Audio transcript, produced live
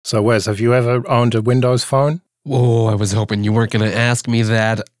So, Wes, have you ever owned a Windows phone? Whoa, I was hoping you weren't going to ask me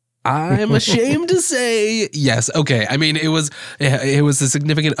that. I'm ashamed to say yes. Okay, I mean, it was a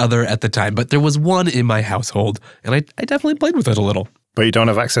significant other at the time, but there was one in my household, and I definitely played with it a little. But you don't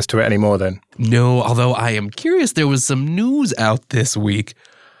have access to it anymore then? No, although I am curious, there was some news out this week.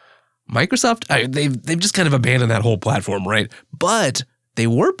 Microsoft, they've just kind of abandoned that whole platform, right? But they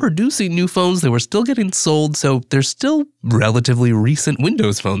were producing new phones. They were still getting sold, so there's still relatively recent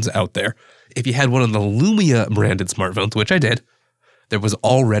Windows phones out there. If you had one of the Lumia branded smartphones, which I did, there was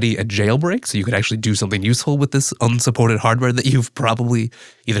already a jailbreak, so you could actually do something useful with this unsupported hardware that you've probably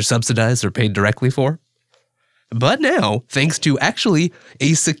either subsidized or paid directly for. But now, thanks to actually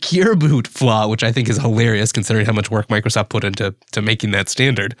a secure boot flaw, which I think is hilarious considering how much work Microsoft put into making that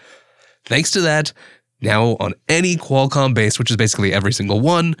standard, thanks to that, now on any Qualcomm-based, which is basically every single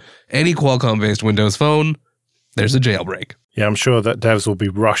one, any Qualcomm-based Windows phone, there's a jailbreak. Yeah, I'm sure that devs will be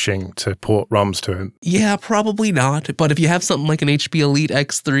rushing to port ROMs to it. Yeah, probably not. But if you have something like an HP Elite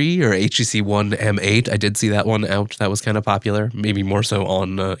X3 or HTC One M8, I did see that one out. That was kind of popular. Maybe more so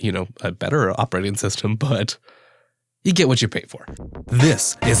on, a better operating system, but you get what you pay for.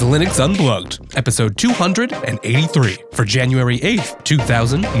 This is Linux Unplugged, episode 283 for January 8th,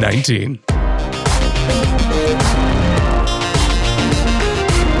 2019.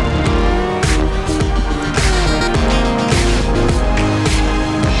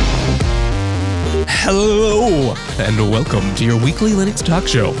 Hello, and welcome to your weekly Linux talk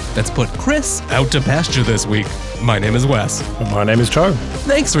show that's put Chris out to pasture this week. My name is Wes. My name is Joe.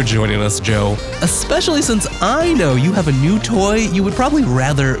 Thanks for joining us, Joe, especially since I know you have a new toy you would probably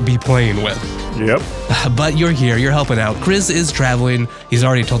rather be playing with. Yep. But you're here, you're helping out. Chris is traveling. He's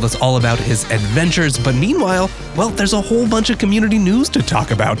already told us all about his adventures, but meanwhile, well, there's a whole bunch of community news to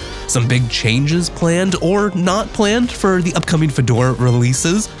talk about. Some big changes planned or not planned for the upcoming Fedora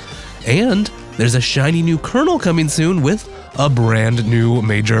releases, and there's a shiny new kernel coming soon with a brand new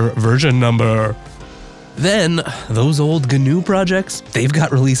major version number. Then, those old GNU projects, they've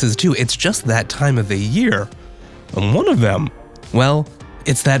got releases too. It's just that time of the year. And one of them, well,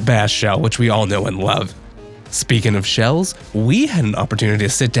 it's that Bash shell, which we all know and love. Speaking of shells, we had an opportunity to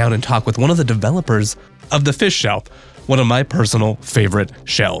sit down and talk with one of the developers of the Fish shell, one of my personal favorite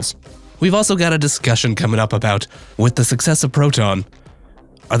shells. We've also got a discussion coming up about, with the success of Proton,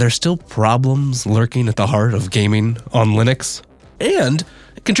 are there still problems lurking at the heart of gaming on Linux? And,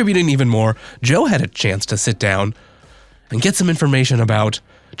 contributing even more, Joe had a chance to sit down and get some information about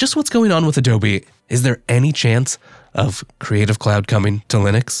just what's going on with Adobe. Is there any chance of Creative Cloud coming to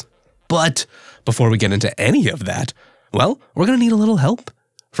Linux? But before we get into any of that, well, we're going to need a little help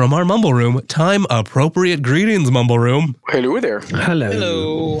from our Mumble Room. Time-appropriate greetings, Mumble Room. Hello there.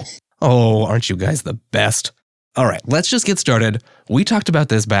 Hello. Oh, aren't you guys the best? All right, let's just get started. We talked about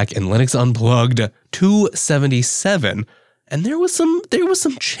this back in Linux Unplugged 277, and there was some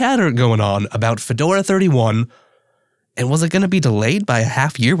chatter going on about Fedora 31, and was it going to be delayed by a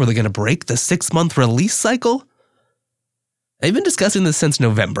half year? Were they going to break the 6-month release cycle? They've been discussing this since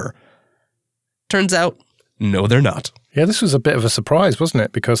November. Turns out, no, they're not. Yeah, this was a bit of a surprise, wasn't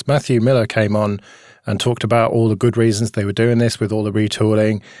it? Because Matthew Miller came on and talked about all the good reasons they were doing this with all the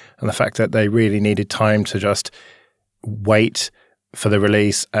retooling and the fact that they really needed time to just wait for the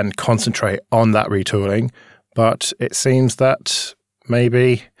release and concentrate on that retooling. But it seems that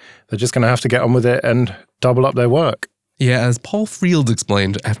maybe they're just going to have to get on with it and double up their work. Yeah, as Paul Frield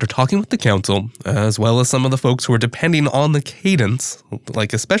explained, after talking with the council, as well as some of the folks who are depending on the cadence,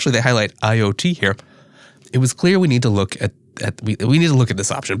 like especially they highlight IoT here, it was clear we need to look at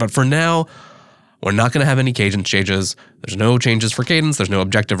this option. But for now, we're not going to have any cadence changes. There's no changes for cadence. There's no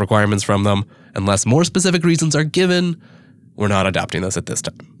objective requirements from them. Unless more specific reasons are given, we're not adopting this at this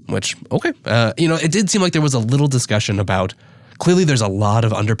time. Which, okay. It did seem like there was a little discussion about, clearly there's a lot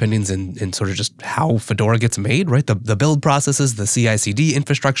of underpinnings in sort of just how Fedora gets made, right? The build processes, the CI/CD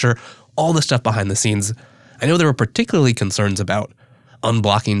infrastructure, all the stuff behind the scenes. I know there were particularly concerns about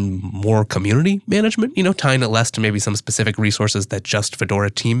unblocking more community management, tying it less to maybe some specific resources that just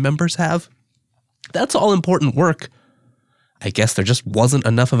Fedora team members have. That's all important work. I guess there just wasn't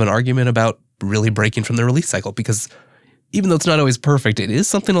enough of an argument about really breaking from the release cycle because even though it's not always perfect, it is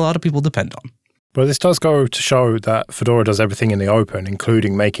something a lot of people depend on. But this does go to show that Fedora does everything in the open,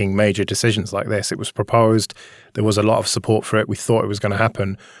 including making major decisions like this. It was proposed, there was a lot of support for it, we thought it was going to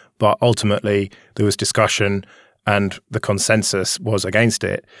happen, but ultimately there was discussion and the consensus was against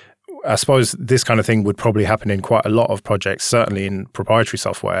it. I suppose this kind of thing would probably happen in quite a lot of projects, certainly in proprietary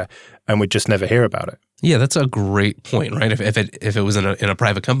software, and we'd just never hear about it. Yeah, that's a great point, right? If it was in a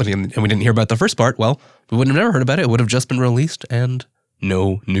private company and we didn't hear about the first part, well, we wouldn't have never heard about it. It would have just been released and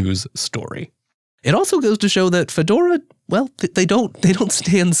no news story. It also goes to show that Fedora, well, they don't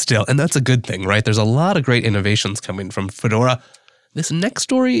stand still, and that's a good thing, right? There's a lot of great innovations coming from Fedora. This next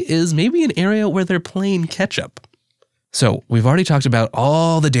story is maybe an area where they're playing catch-up. So we've already talked about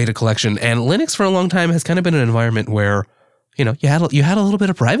all the data collection, and Linux for a long time has kind of been an environment where, you had a little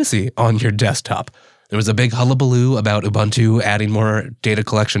bit of privacy on your desktop. There was a big hullabaloo about Ubuntu adding more data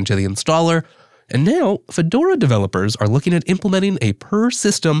collection to the installer, and now Fedora developers are looking at implementing a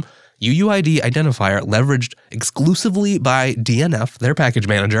per-system UUID identifier leveraged exclusively by DNF, their package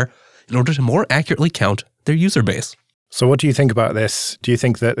manager, in order to more accurately count their user base. So what do you think about this? Do you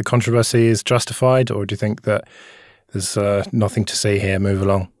think that the controversy is justified, or do you think that there's nothing to see here? Move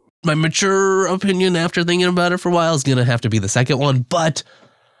along. My mature opinion after thinking about it for a while is going to have to be the second one, but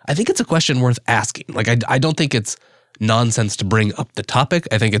I think it's a question worth asking. Like, I don't think it's nonsense to bring up the topic.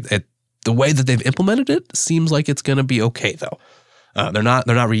 I think the way that they've implemented it seems like it's going to be okay, though. They're not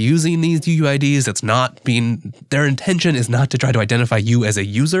reusing these UUIDs. Their intention is not to try to identify you as a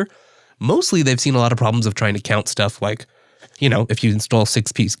user. Mostly, they've seen a lot of problems of trying to count stuff like, if you install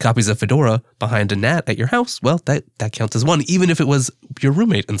 6 copies of Fedora behind a NAT at your house, well, that counts as one, even if it was your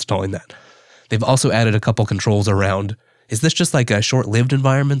roommate installing that. They've also added a couple controls around, is this just like a short-lived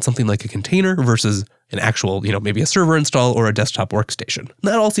environment, something like a container versus an actual, maybe a server install or a desktop workstation?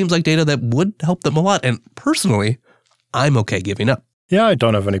 That all seems like data that would help them a lot, and personally, I'm okay giving up. Yeah, I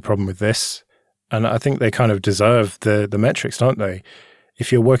don't have any problem with this. And I think they kind of deserve the metrics, don't they?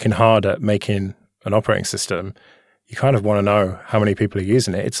 If you're working hard at making an operating system, you kind of want to know how many people are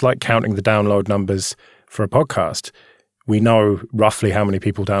using it. It's like counting the download numbers for a podcast. We know roughly how many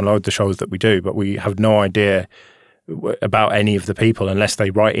people download the shows that we do, but we have no idea about any of the people unless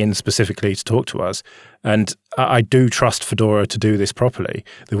they write in specifically to talk to us. And I do trust Fedora to do this properly.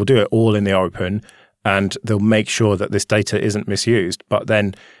 They will do it all in the open, and they'll make sure that this data isn't misused, but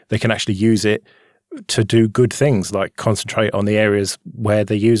then they can actually use it to do good things, like concentrate on the areas where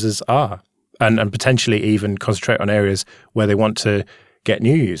the users are, and potentially even concentrate on areas where they want to get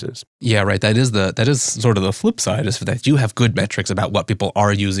new users. Yeah, right. That is sort of the flip side, is that you have good metrics about what people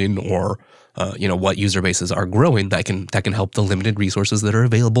are using, or what user bases are growing that can help the limited resources that are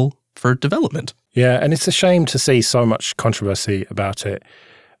available for development. Yeah, and it's a shame to see so much controversy about it.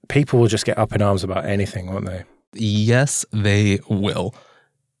 People will just get up in arms about anything, won't they? Yes, they will.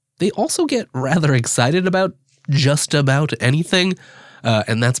 They also get rather excited about just about anything,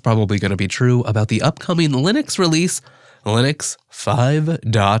 and that's probably going to be true about the upcoming Linux release, Linux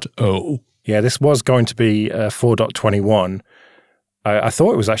 5.0. Yeah, this was going to be 4.21. I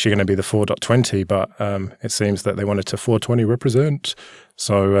thought it was actually going to be the 4.20, but it seems that they wanted to 4.20 represent.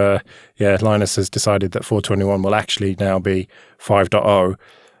 So, Linus has decided that 4.21 will actually now be 5.0.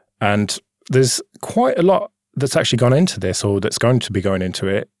 And there's quite a lot that's actually gone into this, or that's going to be going into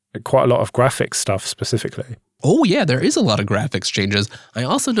it. Quite a lot of graphics stuff specifically. Oh yeah, there is a lot of graphics changes. I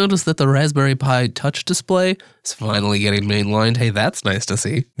also noticed that the Raspberry Pi touch display is finally getting mainlined. Hey, that's nice to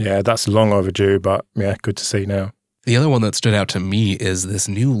see. Yeah, that's long overdue, but yeah, good to see now. The other one that stood out to me is this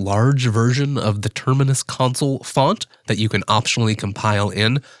new large version of the Terminus console font that you can optionally compile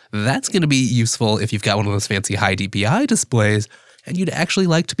in. That's going to be useful if you've got one of those fancy high DPI displays and you'd actually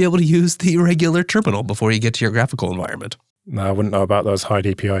like to be able to use the regular terminal before you get to your graphical environment. No, I wouldn't know about those high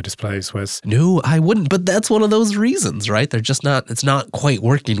DPI displays, Wes. No, I wouldn't, but that's one of those reasons, right? It's not quite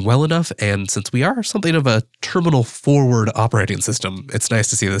working well enough, and since we are something of a terminal-forward operating system, it's nice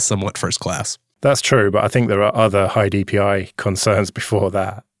to see this somewhat first class. That's true, but I think there are other high DPI concerns before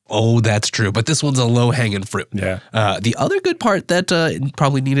that. Oh, that's true, but this one's a low-hanging fruit. Yeah. The other good part that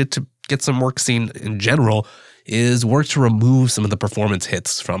probably needed to get some work seen in general is work to remove some of the performance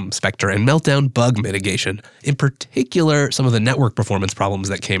hits from Spectre and Meltdown bug mitigation, in particular some of the network performance problems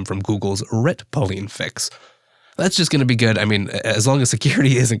that came from Google's RET polling fix. That's just going to be good. I mean, as long as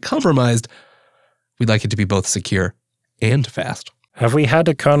security isn't compromised, we'd like it to be both secure and fast. Have we had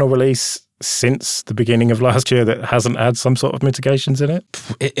a kernel release since the beginning of last year that hasn't had some sort of mitigations in it?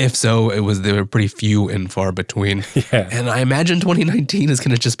 If so, they were pretty few and far between. Yeah. And I imagine 2019 is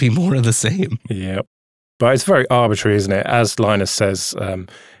going to just be more of the same. Yeah. But it's very arbitrary, isn't it? As Linus says,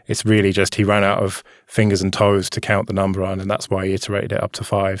 it's really just he ran out of fingers and toes to count the number on, and that's why he iterated it up to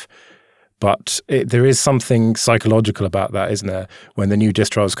 5. But there is something psychological about that, isn't there? When the new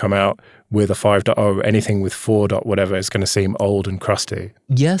distros come out with a 5.0, anything with 4. Whatever is going to seem old and crusty.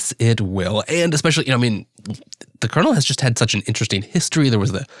 Yes, it will. And especially, the kernel has just had such an interesting history. There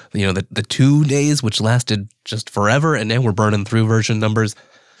was the 2 days, which lasted just forever, and now we're burning through version numbers.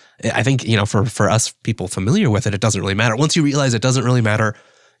 I think, for us people familiar with it, it doesn't really matter. Once you realize it doesn't really matter,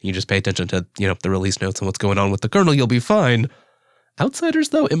 you just pay attention to, the release notes and what's going on with the kernel, you'll be fine. Outsiders,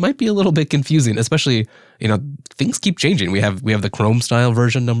 though, it might be a little bit confusing, especially, things keep changing. We have the Chrome style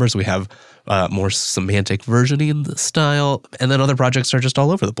version numbers. We have more semantic versioning style, and then other projects are just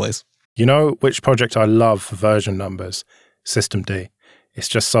all over the place. You know which project I love for version numbers? Systemd. It's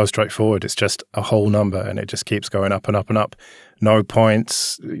just so straightforward. It's just a whole number, and it just keeps going up and up and up. No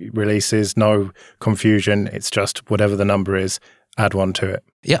points, releases, no confusion. It's just whatever the number is, add one to it.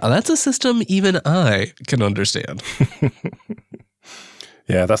 Yeah, that's a system even I can understand.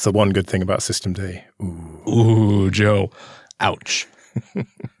 Yeah, that's the one good thing about Systemd. Ooh, Joe. Ouch.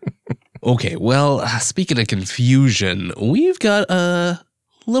 Okay, well, speaking of confusion, we've got a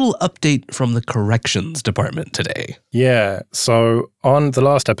little update from the corrections department today. Yeah, so on the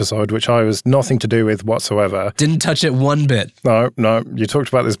last episode, which I was nothing to do with whatsoever. Didn't touch it one bit. No, you talked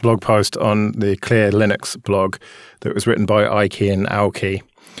about this blog post on the Clear Linux blog that was written by Ike and Aoki,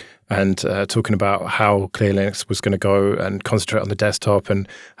 and talking about how Clear Linux was going to go and concentrate on the desktop and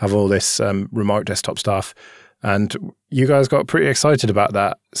have all this remote desktop stuff. And you guys got pretty excited about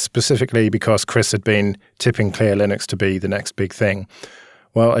that, specifically because Chris had been tipping Clear Linux to be the next big thing.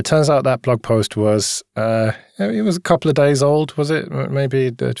 Well, it turns out that blog post was, it was a couple of days old, was it?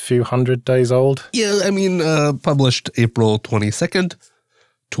 Maybe a few hundred days old? Yeah, I mean, published April 22nd,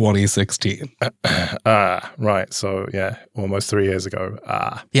 2016. Right. So, yeah, almost 3 years ago.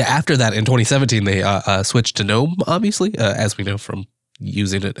 Yeah, after that, in 2017, they switched to GNOME, obviously, as we know from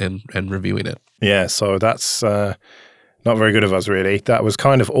using it and reviewing it. Yeah, so that's not very good of us, really. That was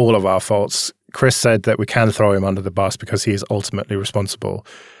kind of all of our faults. Chris said that we can throw him under the bus because he is ultimately responsible.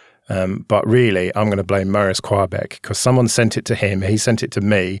 But really, I'm going to blame Marius Quabeck because someone sent it to him. He sent it to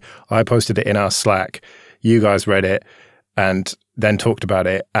me. I posted it in our Slack. You guys read it and then talked about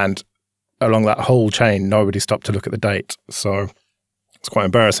it. And along that whole chain, nobody stopped to look at the date. So it's quite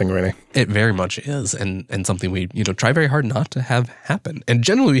embarrassing, really. It very much is, and something we try very hard not to have happen. And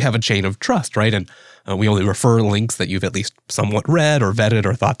generally, we have a chain of trust, right? And we only refer links that you've at least somewhat read or vetted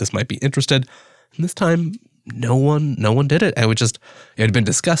or thought this might be interested. And this time, no one did it. It had been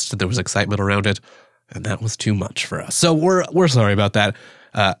discussed that there was excitement around it, and that was too much for us. So we're sorry about that.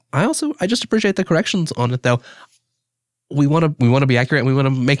 I just appreciate the corrections on it, though. We want to be accurate and we want to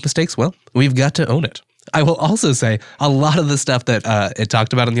make mistakes. Well, we've got to own it. I will also say a lot of the stuff that it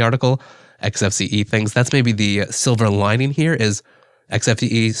talked about in the article, XFCE things, that's maybe the silver lining here is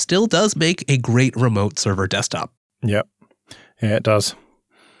XFCE still does make a great remote server desktop. Yep. Yeah, it does.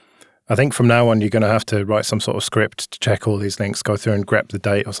 I think from now on, you're going to have to write some sort of script to check all these links, go through and grep the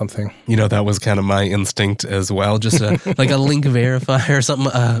date or something. That was kind of my instinct as well. Just like a link verifier or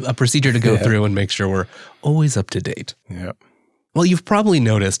something, a procedure to go through and make sure we're always up to date. Yeah. Well, you've probably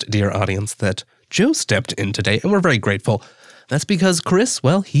noticed, dear audience, that Joe stepped in today, and we're very grateful. That's because Chris,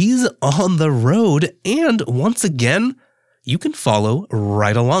 well, he's on the road, and once again, you can follow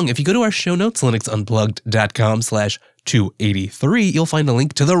right along. If you go to our show notes, linuxunplugged.com/283, you'll find a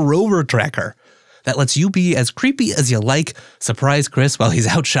link to the Rover Tracker. That lets you be as creepy as you like, surprise Chris while he's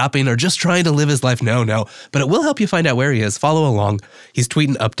out shopping or just trying to live his life. No, but it will help you find out where he is. Follow along. He's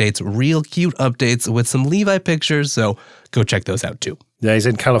tweeting updates, real cute updates with some Levi pictures, so go check those out too. Yeah, he's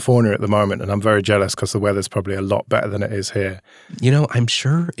in California at the moment, and I'm very jealous because the weather's probably a lot better than it is here. I'm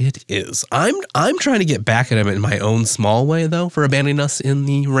sure it is. I'm trying to get back at him in my own small way, though, for abandoning us in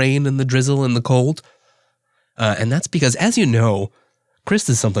the rain and the drizzle and the cold. And that's because, as you know, Chris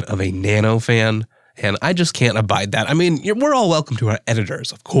is something of a Nano fan, and I just can't abide that. I mean, we're all welcome to our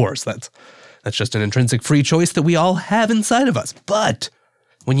editors, of course. That's just an intrinsic free choice that we all have inside of us. But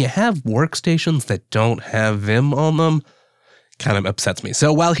when you have workstations that don't have Vim on them, kind of upsets me.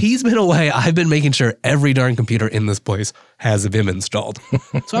 So while he's been away, I've been making sure every darn computer in this place has Vim installed.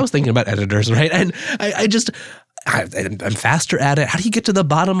 So I was thinking about editors, right? And I'm faster at it. How do you get to the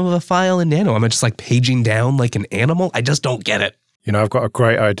bottom of a file in Nano? Am I just like paging down like an animal? I just don't get it. I've got a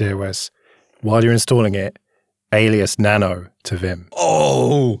great idea, Wes. While you're installing it, alias Nano to Vim.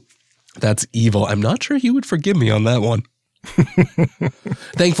 Oh, that's evil. I'm not sure he would forgive me on that one.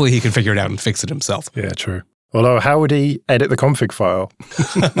 Thankfully, he can figure it out and fix it himself. Yeah, true. Although, how would he edit the config file?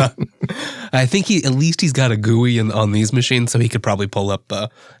 I think he's got a GUI on these machines, so he could probably pull up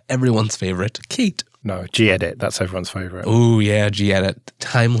everyone's favorite, Kate. No, gedit. That's everyone's favorite. Oh, yeah, gedit.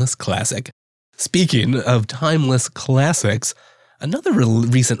 Timeless classic. Speaking of timeless classics, another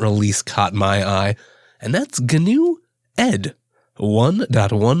recent release caught my eye, and that's GNU Ed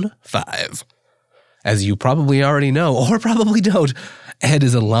 1.15. As you probably already know, or probably don't, Ed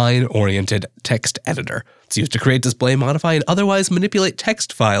is a line-oriented text editor. It's used to create, display, modify, and otherwise manipulate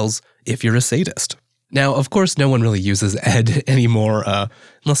text files if you're a sadist. Now, of course, no one really uses Ed anymore,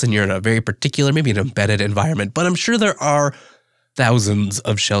 unless you're in a very particular, maybe an embedded environment, but I'm sure there are thousands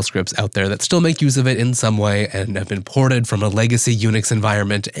of shell scripts out there that still make use of it in some way and have been ported from a legacy Unix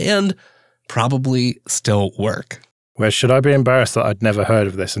environment and probably still work. Well, should I be embarrassed that I'd never heard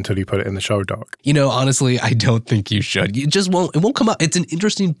of this until you put it in the show doc? Honestly, I don't think you should. It won't come up. It's an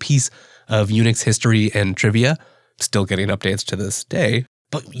interesting piece of Unix history and trivia, still getting updates to this day.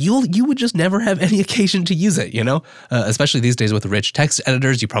 But you would just never have any occasion to use it, especially these days with rich text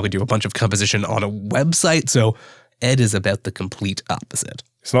editors. You probably do a bunch of composition on a website. So Ed is about the complete opposite.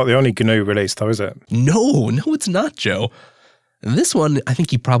 It's not the only GNU release, though, is it? No, it's not, Joe. This one, I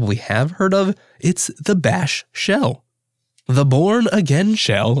think you probably have heard of. It's the Bash shell. The Born Again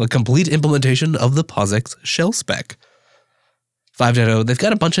shell, a complete implementation of the POSIX shell spec. 5.0, they've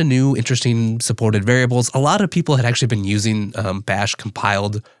got a bunch of new, interesting supported variables. A lot of people had actually been using Bash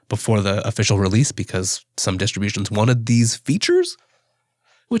compiled before the official release because some distributions wanted these features,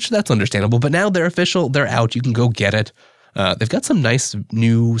 which that's understandable. But now they're official, they're out, you can go get it. They've got some nice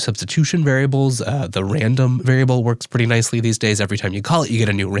new substitution variables. The random variable works pretty nicely these days. Every time you call it, you get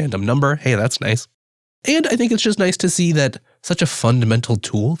a new random number. Hey, that's nice. And I think it's just nice to see that such a fundamental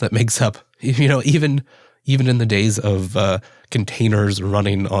tool that makes up, even in the days of containers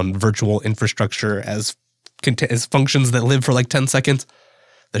running on virtual infrastructure as functions that live for like 10 seconds,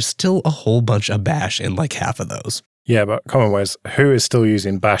 there's still a whole bunch of Bash in like half of those. Yeah, but come on, Wes, who is still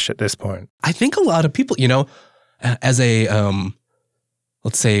using Bash at this point? I think a lot of people, as a,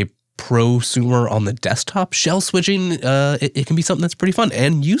 let's say, prosumer on the desktop, shell switching, it can be something that's pretty fun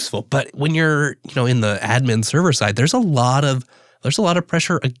and useful. But when you're, in the admin server side, there's a lot of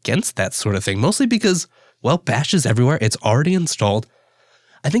pressure against that sort of thing, mostly because, well, Bash is everywhere. It's already installed.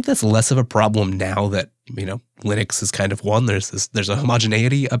 I think that's less of a problem now that, Linux is kind of won. There's a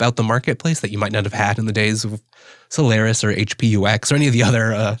homogeneity about the marketplace that you might not have had in the days of Solaris or HPUX or any of the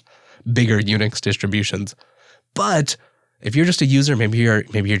other bigger Unix distributions. But if you're just a user, maybe you're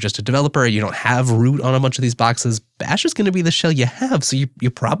just a developer, you don't have root on a bunch of these boxes, Bash is going to be the shell you have, so you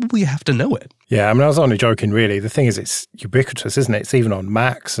probably have to know it. Yeah, I was only joking, really. The thing is, it's ubiquitous, isn't it? It's even on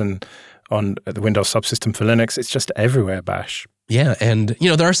Macs and on the Windows subsystem for Linux. It's just everywhere, Bash. Yeah, and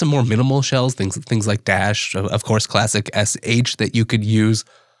there are some more minimal shells, things like Dash, of course, classic SH that you could use.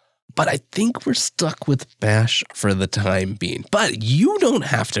 But I think we're stuck with Bash for the time being. But you don't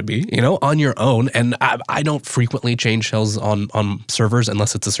have to be, on your own. And I don't frequently change shells on servers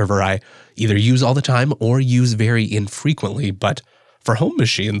unless it's a server I either use all the time or use very infrequently. But for home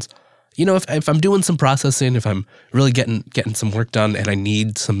machines, if I'm doing some processing, if I'm really getting some work done and I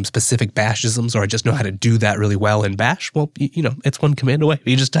need some specific Bashisms or I just know how to do that really well in Bash, well, it's one command away.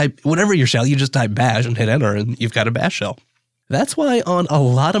 You just type, whatever your shell, you just type Bash and hit enter and you've got a Bash shell. That's why on a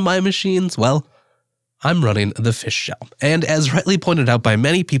lot of my machines, well, I'm running the Fish shell. And as rightly pointed out by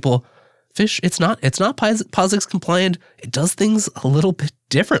many people, Fish, it's not POSIX compliant. It does things a little bit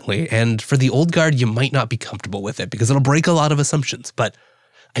differently. And for the old guard, you might not be comfortable with it because it'll break a lot of assumptions. But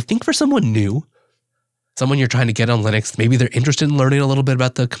I think for someone new, someone you're trying to get on Linux, maybe they're interested in learning a little bit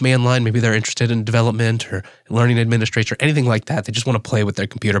about the command line, maybe they're interested in development or learning administration or anything like that. They just want to play with their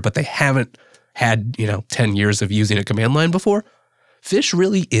computer, but they haven't had, 10 years of using a command line before. Fish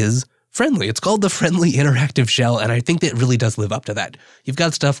really is friendly. It's called the Friendly Interactive Shell, and I think that it really does live up to that. You've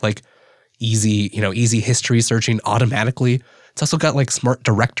got stuff like easy history searching automatically. It's also got like smart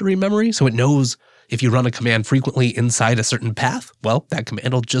directory memory, so it knows if you run a command frequently inside a certain path, well, that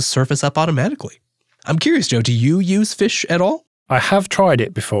command will just surface up automatically. I'm curious, Joe, do you use Fish at all? I have tried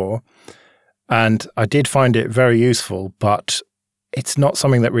it before, and I did find it very useful, but it's not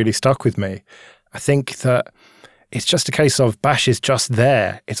something that really stuck with me. I think that it's just a case of Bash is just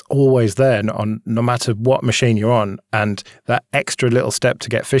there. It's always there no matter what machine you're on. And that extra little step to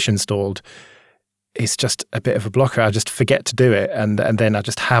get Fish installed is just a bit of a blocker. I just forget to do it. And then I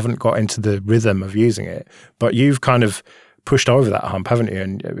just haven't got into the rhythm of using it. But you've kind of pushed over that hump, haven't you?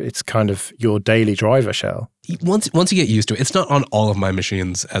 And it's kind of your daily driver shell. Once you get used to it, it's not on all of my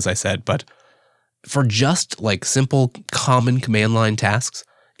machines, as I said, but for just like simple common command line tasks,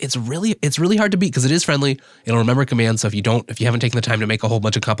 it's really hard to beat because it is friendly. It'll remember commands. So if you haven't taken the time to make a whole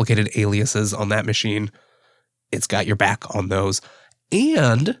bunch of complicated aliases on that machine, it's got your back on those.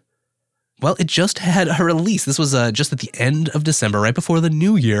 And well, it just had a release. This was just at the end of December, right before the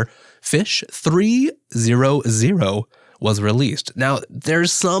new year. Fish 3.0.0 was released. Now,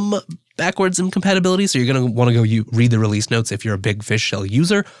 there's some backwards incompatibility, so you're going to want to go read the release notes if you're a big Fish shell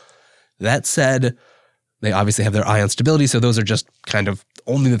user. That said, they obviously have their eye on stability, so those are just kind of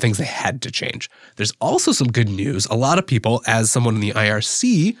only the things they had to change. There's also some good news. A lot of people, as someone in the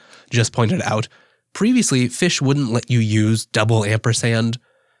IRC just pointed out, previously Fish wouldn't let you use double ampersand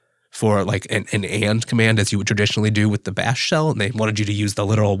for like an and command as you would traditionally do with the bash shell, and they wanted you to use the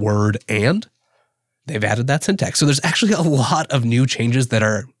literal word and. They've added that syntax. So there's actually a lot of new changes that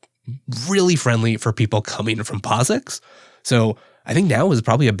are really friendly for people coming from POSIX. So I think now is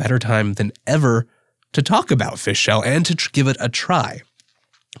probably a better time than ever to talk about Fish Shell and to give it a try.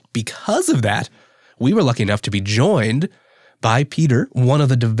 Because of that, we were lucky enough to be joined by Peter, one of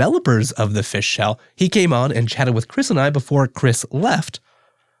the developers of the Fish Shell. He came on and chatted with Chris and I before Chris left.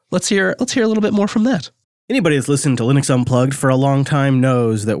 Let's hear a little bit more from that. Anybody that's listened to Linux Unplugged for a long time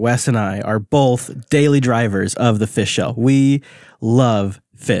knows that Wes and I are both daily drivers of the Fish Shell. We love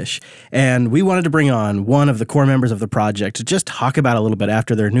fish. And we wanted to bring on one of the core members of the project to just talk about it a little bit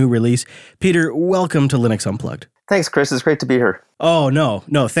after their new release. Peter, welcome to Linux Unplugged. Thanks, Chris. It's great to be here. Oh, no.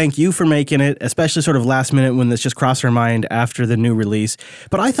 Thank you for making it, especially sort of last minute when this just crossed our mind after the new release.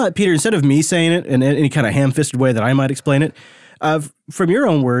 But I thought, Peter, instead of me saying it in any kind of ham-fisted way that I might explain it, from your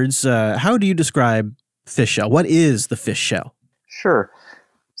own words, how do you describe Fish Shell? What is the Fish Shell? Sure.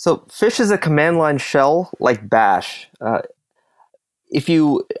 So Fish is a command line shell like bash. If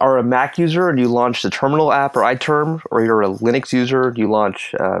you are a Mac user and you launch the terminal app or iTerm, or you're a Linux user and you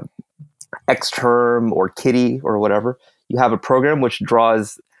launch Xterm or Kitty or whatever, you have a program which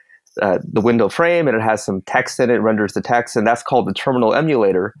draws the window frame and it has some text in it, renders the text, and that's called the terminal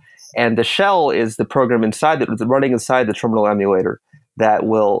emulator. And the shell is the program running inside the terminal emulator that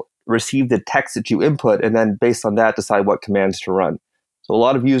will receive the text that you input, and then based on that, decide what commands to run. So a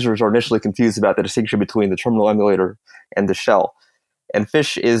lot of users are initially confused about the distinction between the terminal emulator and the shell. And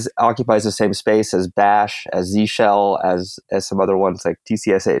Fish occupies the same space as Bash, as Z Shell, as some other ones like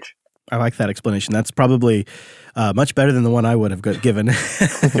TCSH. I like that explanation. That's probably much better than the one I would have given.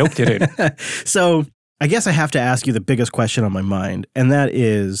 No kidding. So I guess I have to ask you the biggest question on my mind, and that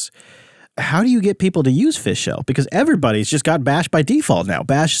is, how do you get people to use Fish Shell? Because everybody's just got Bash by default now.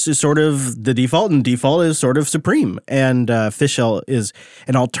 Bash is sort of the default, and default is sort of supreme. And Fish Shell is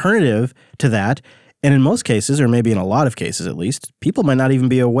an alternative to that. And in most cases, or maybe in a lot of cases at least, people might not even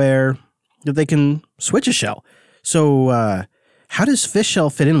be aware that they can switch a shell. So how does Fish Shell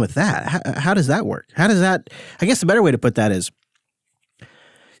fit in with that? How does that work? I guess the better way to put that is,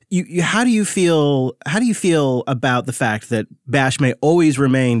 how do you feel about the fact that Bash may always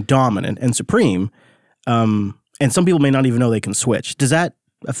remain dominant and supreme, and some people may not even know they can switch? Does that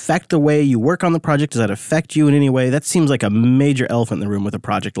affect the way you work on the project? Does that affect you in any way? That seems like a major elephant in the room with a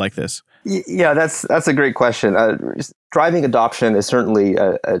project like this. Yeah, that's a great question. Driving adoption is certainly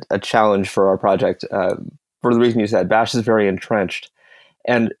a challenge for our project. For the reason you said, Bash is very entrenched.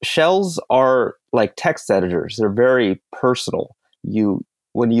 And shells are like text editors. They're very personal.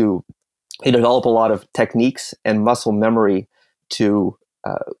 When you develop a lot of techniques and muscle memory to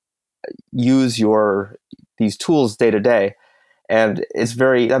use these tools day to day, and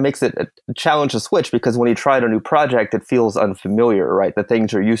that makes it a challenge to switch, because when you try a new project, it feels unfamiliar, right? The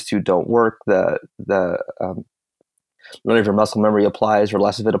things you're used to don't work. None of your muscle memory applies, or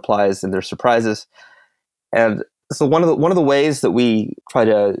less of it applies, and there's surprises. And so one of the ways that we try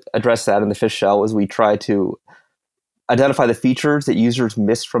to address that in the Fish Shell is we try to identify the features that users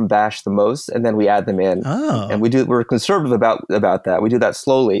miss from Bash the most, and then we add them in. Oh. And we're conservative about that. We do that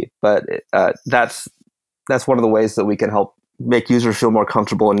slowly, but that's one of the ways that we can help make users feel more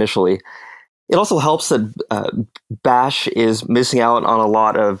comfortable initially. It also helps that Bash is missing out on a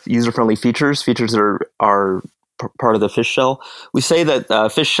lot of user-friendly features that are part of the Fish Shell. We say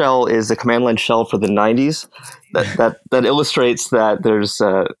that Fish Shell is a command line shell for the 90s. That illustrates that there's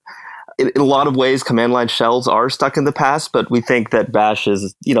in a lot of ways command line shells are stuck in the past, but we think that Bash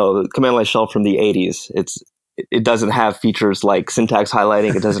is the command line shell from the 80s. It doesn't have features like syntax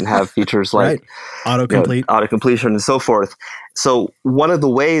highlighting. It doesn't have features like autocomplete, autocompletion, and so forth. So one of the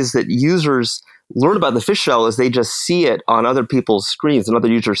ways that users learn about the Fish Shell is they just see it on other people's screens and other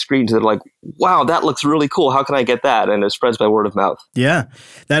users' screens. They're like, wow, that looks really cool. How can I get that? And it spreads by word of mouth. Yeah,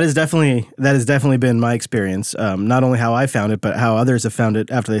 that has definitely been my experience. Not only how I found it, but how others have found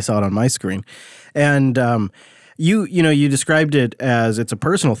it after they saw it on my screen. And you described it as it's a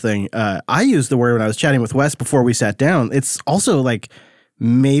personal thing. I used the word when I was chatting with Wes before we sat down. It's also like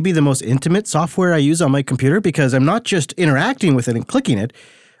maybe the most intimate software I use on my computer, because I'm not just interacting with it and clicking it.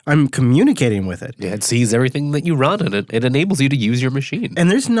 I'm communicating with it. Yeah, it sees everything that you run, and it enables you to use your machine.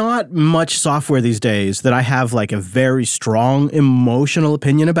 And there's not much software these days that I have like a very strong emotional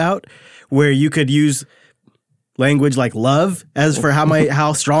opinion about, where you could use language like love as for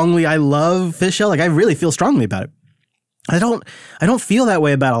how strongly I love Fish Shell. Like, I really feel strongly about it. I don't feel that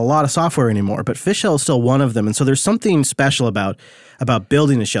way about a lot of software anymore, but Fish Shell is still one of them. And so there's something special about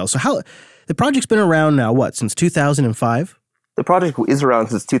building a shell. So the project's been around now, since 2005? The project is around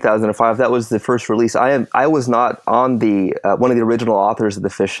since 2005. That was the first release. I was not on the one of the original authors of the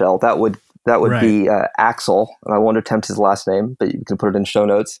fish shell. That would Right. be Axel, and I won't attempt his last name, but you can put it in show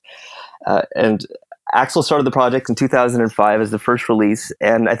notes. And Axel started the project in 2005 as the first release,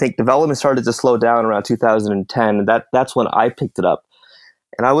 and I think development started to slow down around 2010. And that's when I picked it up,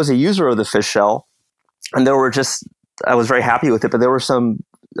 and I was a user of the fish shell, and I was very happy with it, but there were some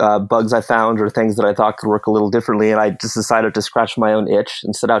bugs I found or things that I thought could work a little differently, and I just decided to scratch my own itch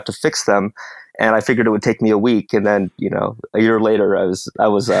and set out to fix them. And I figured it would take me a week, and then a year later, I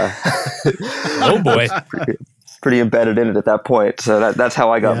was Oh boy. pretty embedded in it at that point. So that's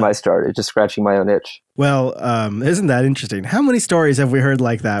how I got my start, just scratching my own itch. Well, isn't that interesting? How many stories have we heard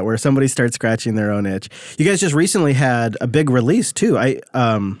like that where somebody starts scratching their own itch? You guys just recently had a big release too.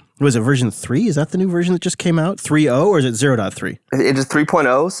 Was it version 3? Is that the new version that just came out? 3.0 or is it 0.3? It is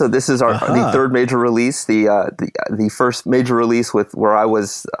 3.0. So this is the third major release. The first major release where I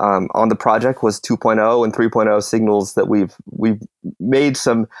was on the project was 2.0, and 3.0 signals that we've made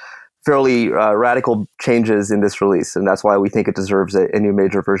some fairly radical changes in this release, and that's why we think it deserves a new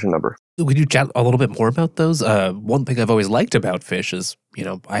major version number. Could you chat a little bit more about those? One thing I've always liked about Fish is,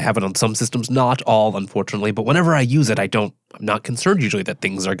 I have it on some systems, not all, unfortunately, but whenever I use it, I'm not concerned usually that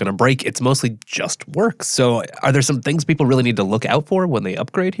things are going to break. It's mostly just works. So are there some things people really need to look out for when they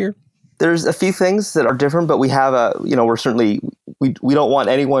upgrade here? There's a few things that are different, but we have we don't want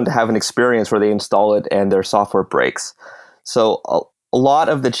anyone to have an experience where they install it and their software breaks. So a lot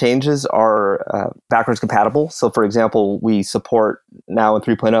of the changes are backwards compatible. So, for example, we support now in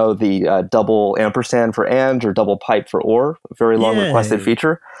 3.0 the double ampersand for and or double pipe for or, a very long requested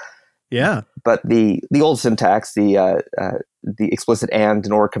feature. Yeah. But the old syntax, the explicit and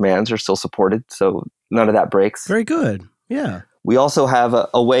or commands are still supported, so none of that breaks. Very good. Yeah. We also have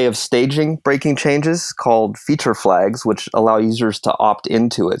a way of staging breaking changes called feature flags, which allow users to opt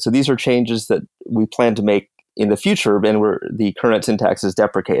into it. So these are changes that we plan to make in the future, and where the current syntax is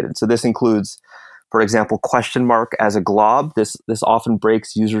deprecated. So this includes, for example, question mark as a glob. This often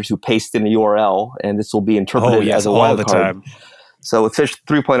breaks users who paste in a URL, and this will be interpreted as a wildcard. So with Fish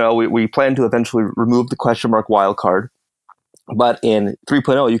 3.0, we plan to eventually remove the question mark wildcard. But in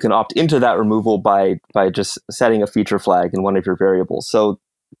 3.0, you can opt into that removal by just setting a feature flag in one of your variables. So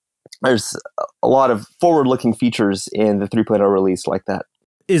there's a lot of forward-looking features in the 3.0 release like that.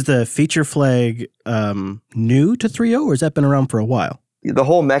 Is the feature flag new to 3.0, or has that been around for a while? The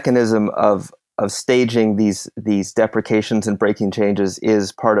whole mechanism of staging these deprecations and breaking changes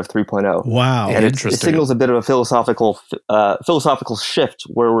is part of 3.0. Wow. And it signals a bit of a philosophical shift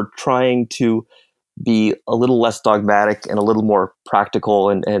where we're trying to be a little less dogmatic and a little more practical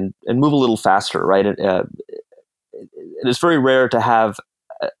and move a little faster, right? It is very rare to have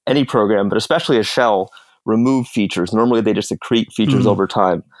any program, but especially a shell, remove features. Normally they just accrete features over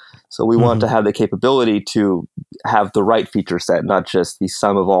time. So we want to have the capability to have the right feature set, not just the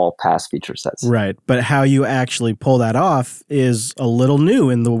sum of all past feature sets. Right. But how you actually pull that off is a little new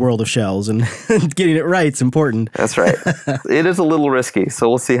in the world of shells, and getting it right is important. That's right. It is a little risky, so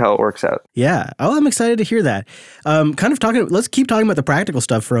we'll see how it works out. Yeah. Oh, I'm excited to hear that. Let's keep talking about the practical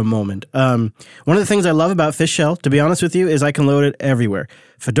stuff for a moment. One of the things I love about Fish Shell, to be honest with you, is I can load it everywhere.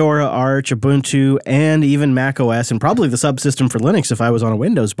 Fedora, Arch, Ubuntu, and even Mac OS, and probably the subsystem for Linux if I was on a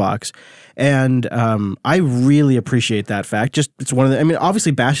Windows box. And I really appreciate that fact. It's one of the,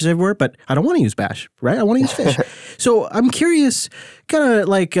 obviously Bash is everywhere, but I don't want to use Bash, right? I want to use Fish. So I'm curious, kind of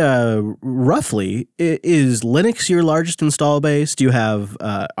like roughly, is Linux your largest install base? Do you have,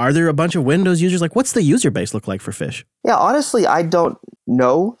 are there a bunch of Windows users? Like, what's the user base look like for Fish? Yeah, honestly, I don't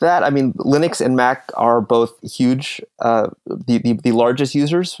know that. Linux and Mac are both huge, the largest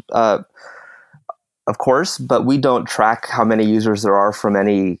users, of course, but we don't track how many users there are from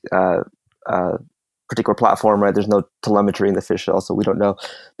any particular platform, right? There's no telemetry in the Fish shell, so we don't know.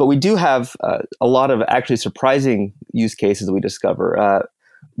 But we do have a lot of actually surprising use cases we discover.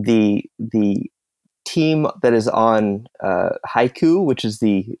 The team that is on Haiku, which is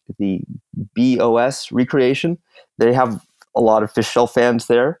the BOS recreation, they have a lot of Fish shell fans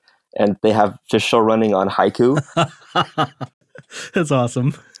there, and they have Fish shell running on Haiku. That's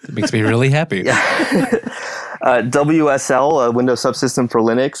awesome. It makes me really happy. WSL, a Windows subsystem for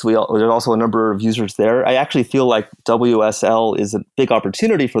Linux, there's also a number of users there. I actually feel like WSL is a big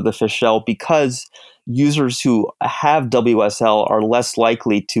opportunity for the Fish shell because users who have WSL are less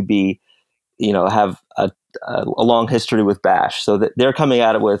likely to be, have a long history with Bash, so that they're coming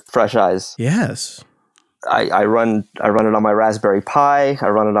at it with fresh eyes. Yes. I run it on my Raspberry Pi. I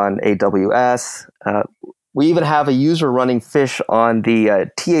run it on AWS. We even have a user running Fish on the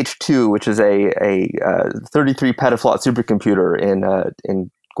TH2, which is a 33 petaflop supercomputer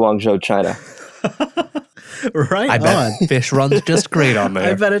in Guangzhou, China. Right I on. bet Fish runs just great on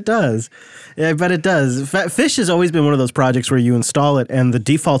there. I bet it does. Yeah, I bet it does. Fish has always been one of those projects where you install it and the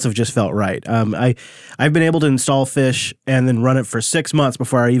defaults have just felt right. I've been able to install Fish and then run it for 6 months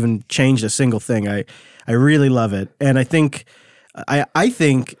before I even changed a single thing. I really love it, and I think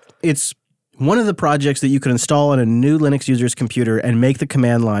it's one of the projects that you could install on a new Linux user's computer and make the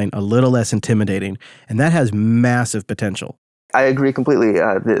command line a little less intimidating, and that has massive potential. I agree completely.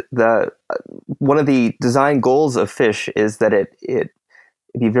 One of the design goals of Fish is that it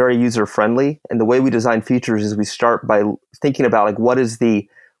be very user friendly, and the way we design features is we start by thinking about like what do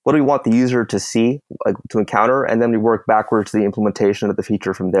we want the user to see, like to encounter, and then we work backwards to the implementation of the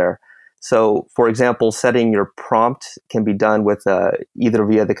feature from there. So, for example, setting your prompt can be done with either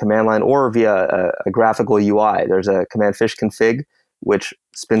via the command line or via a graphical UI. There's a command fish config, which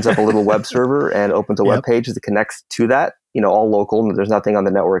spins up a little web server and opens a web page that connects to that, all local, and there's nothing on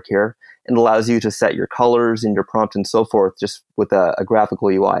the network here, and allows you to set your colors and your prompt and so forth just with a graphical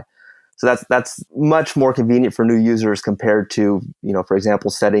UI. So that's much more convenient for new users compared to, for example,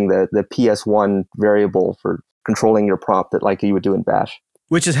 setting the PS1 variable for controlling your prompt that like you would do in Bash.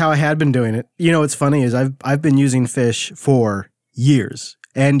 Which is how I had been doing it. What's funny is I've been using Fish for years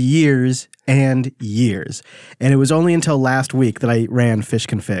and years and years. And it was only until last week that I ran Fish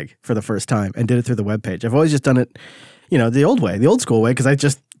config for the first time and did it through the web page. I've always just done it, the old way, the old school way,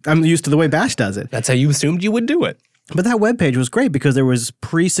 because I'm used to the way Bash does it. That's how you assumed you would do it. But that web page was great because there was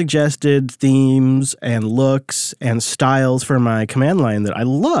pre-suggested themes and looks and styles for my command line that I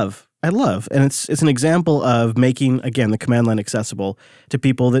love. And it's an example of making, again, the command line accessible to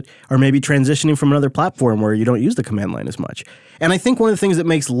people that are maybe transitioning from another platform where you don't use the command line as much. And I think one of the things that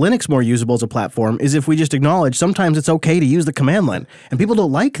makes Linux more usable as a platform is if we just acknowledge sometimes it's okay to use the command line. And people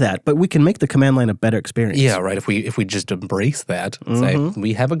don't like that, but we can make the command line a better experience. Yeah, right. If we just embrace that and say,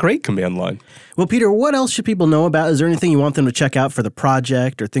 we have a great command line. Well, Peter, what else should people know about? Is there anything you want them to check out for the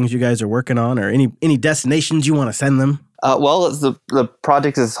project or things you guys are working on or any destinations you want to send them? Well, the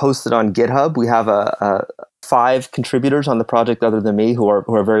project is hosted on GitHub. We have 5 contributors on the project other than me who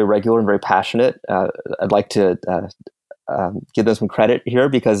are very regular and very passionate. I'd like to give them some credit here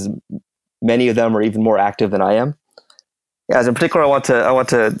because many of them are even more active than I am. Yeah, as in particular, I want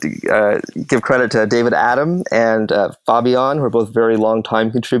to give credit to David Adam and Fabian, who are both very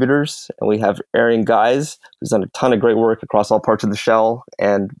long-time contributors. And we have Aaron Guys, who's done a ton of great work across all parts of the shell.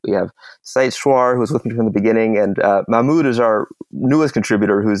 And we have Said Schwar, who was with me from the beginning. And Mahmoud is our newest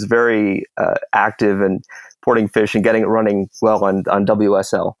contributor, who's very active in porting Fish and getting it running well on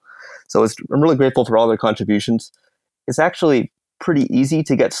WSL. So I'm really grateful for all their contributions. It's actually pretty easy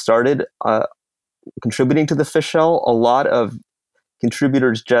to get started contributing to the Fish shell. A lot of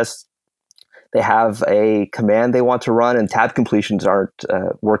contributors they have a command they want to run and tab completions aren't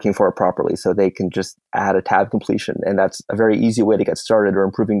working for it properly. So they can just add a tab completion, and that's a very easy way to get started or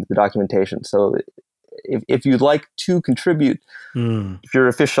improving the documentation. So if you'd like to contribute, if you're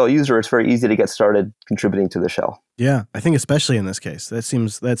a Fish shell user, it's very easy to get started contributing to the shell. Yeah, I think especially in this case,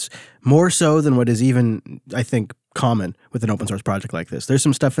 that's more so than what is even, I think, common with an open source project like this. There's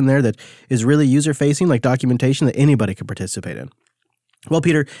some stuff in there that is really user facing, like documentation that anybody could participate in. Well,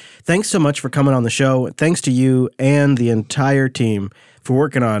 Peter, thanks so much for coming on the show. Thanks to you and the entire team for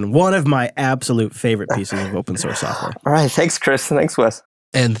working on one of my absolute favorite pieces of open source software. All right. Thanks, Chris. Thanks, Wes.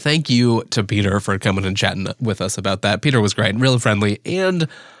 And thank you to Peter for coming and chatting with us about that. Peter was great, really friendly. And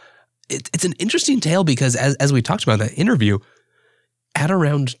it's an interesting tale because as we talked about in that interview, at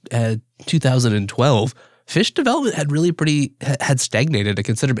around 2012, Fish development had stagnated a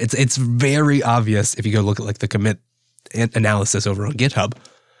considerable. It's very obvious if you go look at like the commit analysis over on GitHub.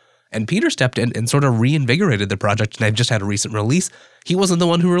 And Peter stepped in and sort of reinvigorated the project, and I've just had a recent release. He wasn't the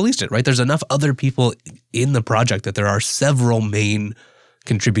one who released it, right? There's enough other people in the project that there are several main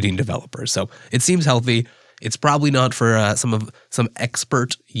contributing developers. So it seems healthy. It's probably not for some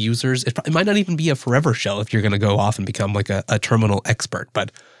expert users. It might not even be a forever shell if you're going to go off and become like a terminal expert.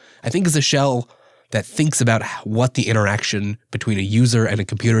 But I think as a shell that thinks about what the interaction between a user and a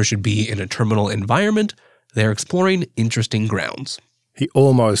computer should be in a terminal environment, they're exploring interesting grounds. He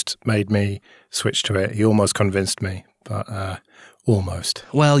almost made me switch to it. He almost convinced me, but almost.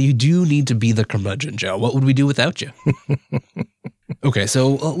 Well, you do need to be the curmudgeon, Joe. What would we do without you? Okay, so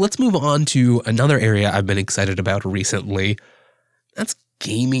let's move on to another area I've been excited about recently. That's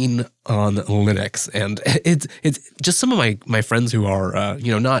gaming on Linux. And it's just some of my friends who are,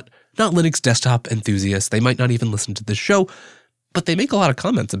 not Linux desktop enthusiasts. They might not even listen to this show, But they make a lot of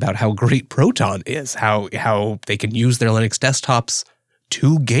comments about how great Proton is, how they can use their Linux desktops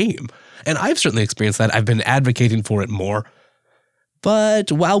to game. And I've certainly experienced that. I've been advocating for it more.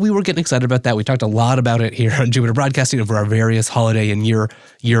 But while we were getting excited about that, we talked a lot about it here on Jupiter Broadcasting over our various holiday and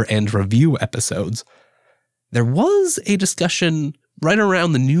year-end review episodes. There was a discussion right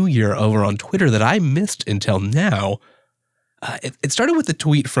around the new year over on Twitter that I missed until now. It started with a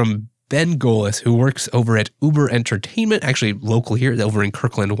tweet from Ben Golis, who works over at Uber Entertainment, actually local here, over in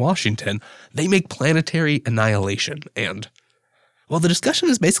Kirkland, Washington. They make Planetary Annihilation. And, well, the discussion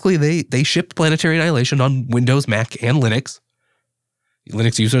is basically they shipped Planetary Annihilation on Windows, Mac, and Linux.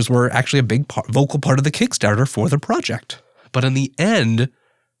 Linux users were actually a big vocal part of the Kickstarter for the project. But in the end,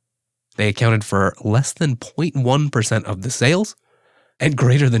 they accounted for less than 0.1% of the sales and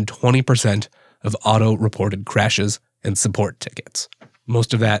greater than 20% of auto-reported crashes and support tickets.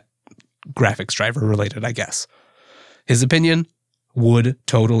 Most of that graphics driver related, I guess. His opinion, would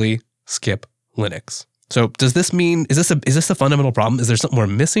totally skip Linux. So does this mean, is this a fundamental problem? Is there something we're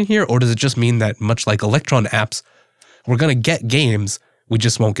missing here? Or does it just mean that much like Electron apps, we're going to get games, we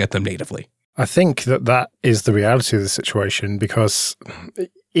just won't get them natively? I think that is the reality of the situation, because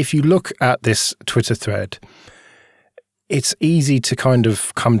if you look at this Twitter thread, it's easy to kind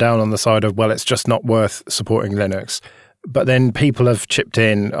of come down on the side of, well, it's just not worth supporting Linux. But then people have chipped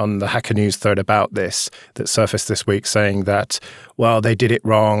in on the Hacker News thread about this that surfaced this week, saying that, well, they did it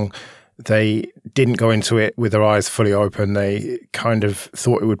wrong. They didn't go into it with their eyes fully open. They kind of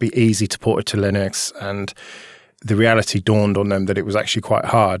thought it would be easy to port it to Linux, and the reality dawned on them that it was actually quite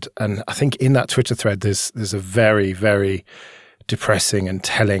hard. And I think in that Twitter thread, there's a very, very depressing and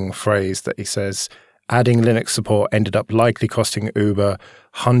telling phrase that he says, adding Linux support ended up likely costing Uber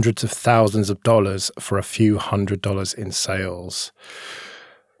hundreds of thousands of dollars for a few $100 in sales.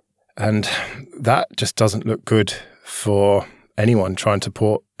 And that just doesn't look good for anyone trying to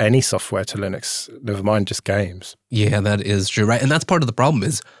port any software to Linux, never mind just games. Yeah, that is true, right? And that's part of the problem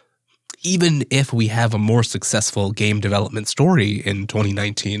is, even if we have a more successful game development story in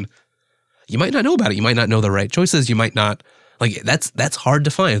 2019, you might not know about it. You might not know the right choices. You might not, that's hard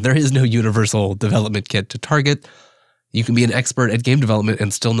to find. There is no universal development kit to target. You can be an expert at game development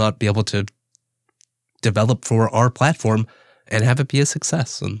and still not be able to develop for our platform and have it be a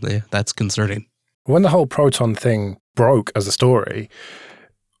success. And that's concerning. When the whole Proton thing broke as a story,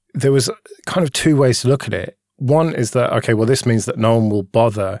 there was kind of two ways to look at it. One is that, okay, well, this means that no one will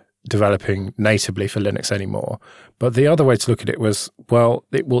bother developing natively for Linux anymore. But the other way to look at it was, well,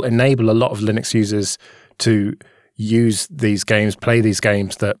 it will enable a lot of Linux users to use these games, play these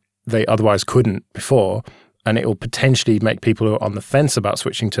games that they otherwise couldn't before, and it will potentially make people who are on the fence about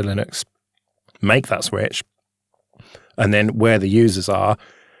switching to Linux make that switch. And then where the users are,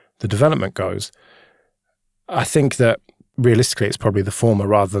 the development goes. I think that realistically it's probably the former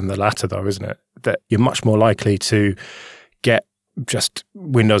rather than the latter, though, isn't it? That you're much more likely to get just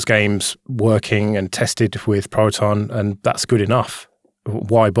Windows games working and tested with Proton, and that's good enough.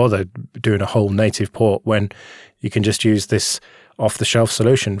 Why bother doing a whole native port when you can just use this off-the-shelf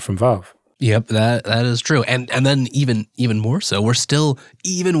solution from Valve? Yep, that is true. And then even more so, we're still,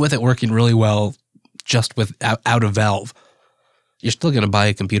 even with it working really well just with out of Valve, you're still going to buy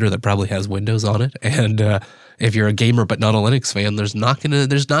a computer that probably has Windows on it. And if you're a gamer but not a Linux fan, there's not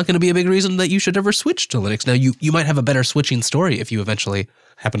gonna be a big reason that you should ever switch to Linux. Now, you might have a better switching story if you eventually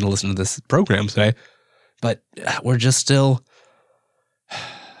happen to listen to this program today, but we're just still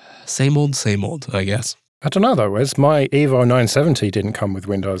same old, I guess. I don't know, though, Wes. My Evo 970 didn't come with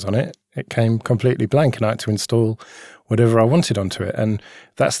Windows on it. It came completely blank, and I had to install whatever I wanted onto it. And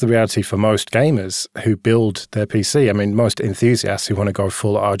that's the reality for most gamers who build their PC. I mean, most enthusiasts who want to go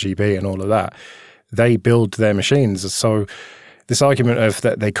full RGB and all of that, they build their machines. So this argument of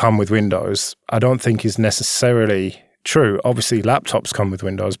that they come with Windows, I don't think is necessarily true. Obviously, laptops come with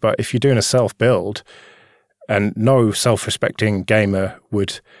Windows, but if you're doing a self-build, and no self-respecting gamer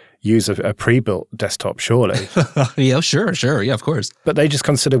would use a pre-built desktop, surely. Yeah, sure. Yeah, of course. But they just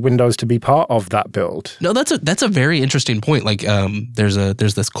consider Windows to be part of that build. No, that's a very interesting point. Like, there's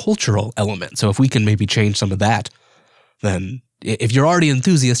this cultural element. So if we can maybe change some of that, then if you're already an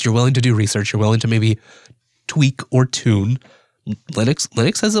enthusiast, you're willing to do research, you're willing to maybe tweak or tune,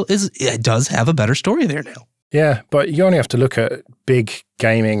 Linux does have a better story there now. Yeah, but you only have to look at big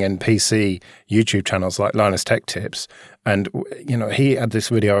gaming and PC YouTube channels like Linus Tech Tips. And, he had this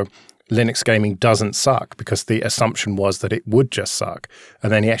video, Linux gaming doesn't suck, because the assumption was that it would just suck.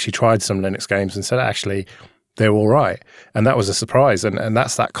 And then he actually tried some Linux games and said, actually, they're all right. And that was a surprise. And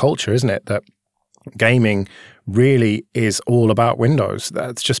that's that culture, isn't it? That gaming really is all about Windows.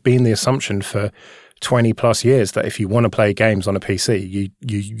 That's just been the assumption for 20 plus years that if you want to play games on a PC,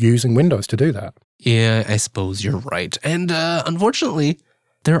 you're using Windows to do that. Yeah, I suppose you're right. And unfortunately,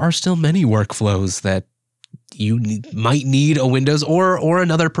 there are still many workflows that you might need a Windows or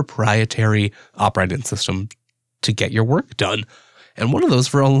another proprietary operating system to get your work done. And one of those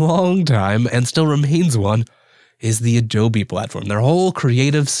for a long time, and still remains one, is the Adobe platform, their whole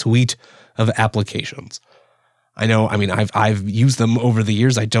creative suite of applications. I know, I mean, I've used them over the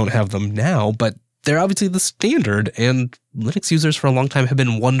years. I don't have them now, but they're obviously the standard, and Linux users for a long time have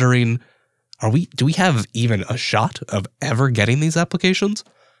been wondering, do we have even a shot of ever getting these applications?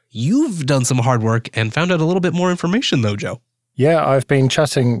 You've done some hard work and found out a little bit more information though, Joe. Yeah, I've been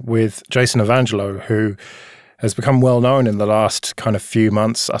chatting with Jason Evangelo, who has become well known in the last kind of few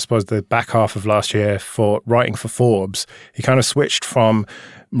months, I suppose the back half of last year, for writing for Forbes. He kind of switched from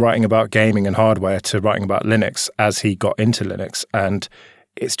writing about gaming and hardware to writing about Linux as he got into Linux. And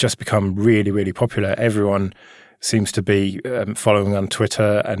it's just become really, really popular. Everyone seems to be following on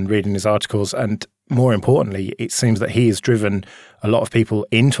Twitter and reading his articles. And more importantly, it seems that he has driven a lot of people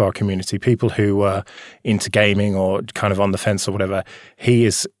into our community, people who were into gaming or kind of on the fence or whatever. He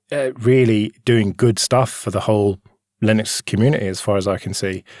is really doing good stuff for the whole Linux community, as far as I can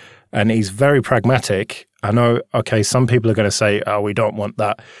see. And he's very pragmatic. I know, okay, some people are going to say, oh, we don't want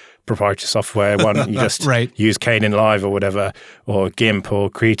that proprietary software one. You just right. use Kden Live or whatever, or GIMP or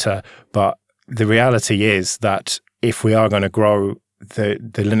Krita. But the reality is that if we are going to grow the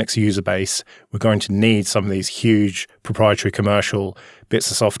Linux user base, we're going to need some of these huge proprietary commercial bits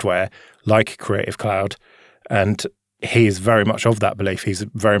of software like Creative Cloud. And he is very much of that belief. He's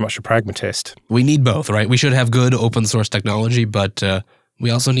very much a pragmatist. We need both, right? We should have good open source technology, but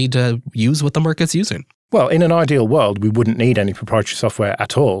we also need to use what the market's using. Well, in an ideal world, we wouldn't need any proprietary software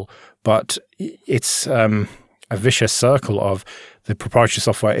at all, but it's a vicious circle of the proprietary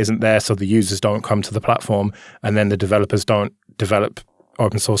software isn't there, so the users don't come to the platform, and then the developers don't develop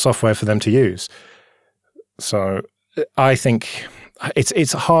open source software for them to use. So I think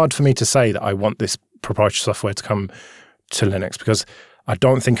it's hard for me to say that I want this proprietary software to come to Linux, because I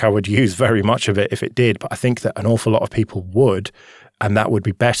don't think I would use very much of it if it did, but I think that an awful lot of people would, and that would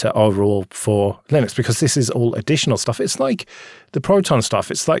be better overall for Linux, because this is all additional stuff. It's like the Proton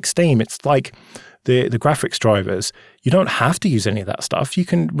stuff. It's like Steam. It's like the graphics drivers. You don't have to use any of that stuff. You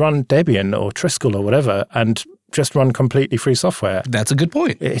can run Debian or Triskel or whatever and just run completely free software. That's a good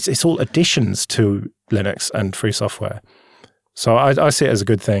point. It's all additions to Linux and free software. So I see it as a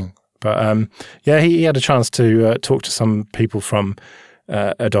good thing. But yeah, he had a chance to talk to some people from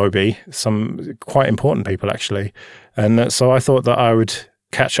Adobe, some quite important people actually. And so I thought that I would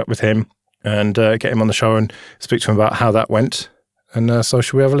catch up with him and get him on the show and speak to him about how that went. And so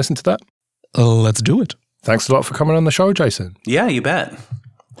should we have a listen to that? Let's do it. Thanks a lot for coming on the show, Jason. Yeah, you bet.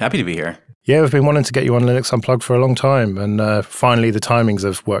 Happy to be here. Yeah, we've been wanting to get you on Linux Unplugged for a long time, and finally the timings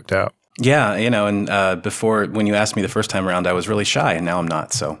have worked out. Yeah, and before, when you asked me the first time around, I was really shy, and now I'm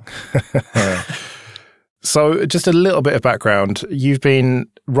not, so. So just a little bit of background. You've been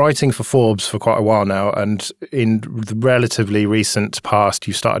writing for Forbes for quite a while now, and in the relatively recent past,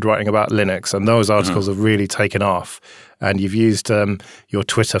 you started writing about Linux, and those articles have really taken off. And you've used your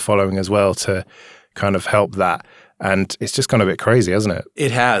Twitter following as well to kind of help that. And it's just gone a bit crazy, hasn't it? It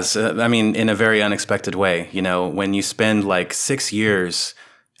has. In a very unexpected way. When you spend like 6 years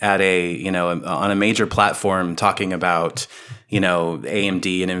at on a major platform talking about,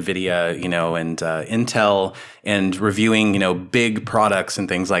 AMD and NVIDIA, and Intel, and reviewing, big products and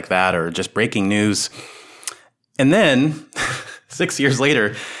things like that, or just breaking news. And then 6 years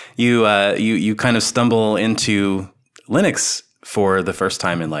later, you kind of stumble into Linux for the first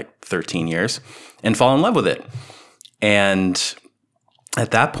time in like 13 years and fall in love with it. And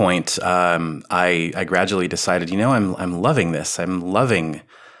at that point, I gradually decided, I'm loving this. I'm loving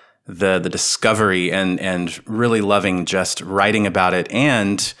the discovery and really loving just writing about it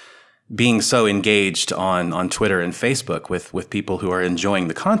and being so engaged on Twitter and Facebook with people who are enjoying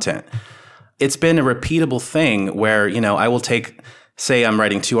the content. It's been a repeatable thing where, I will say I'm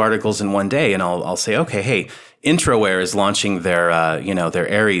writing 2 articles in one day, and I'll say, okay, hey, Introware is launching their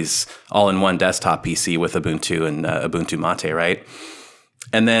Aries all-in-one desktop PC with Ubuntu and Ubuntu Mate, right?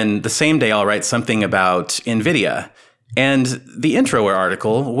 And then the same day I'll write something about NVIDIA, and the Introware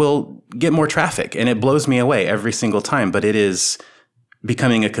article will get more traffic, and it blows me away every single time, but it is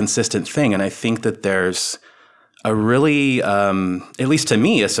becoming a consistent thing. And I think that there's a really, at least to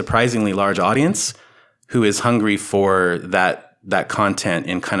me, a surprisingly large audience who is hungry for that content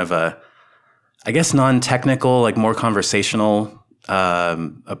in kind of a, I guess, non-technical, like more conversational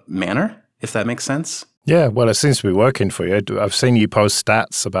manner, if that makes sense. Yeah, well, it seems to be working for you. I've seen you post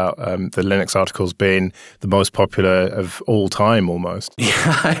stats about the Linux articles being the most popular of all time, almost.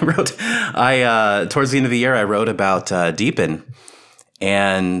 Yeah, towards the end of the year, I wrote about Deepin,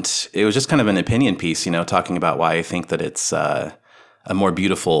 and it was just kind of an opinion piece, talking about why I think that it's a more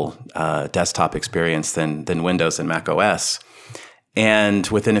beautiful desktop experience than Windows and Mac OS. And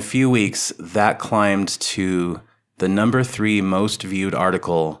within a few weeks, that climbed to the number 3 most viewed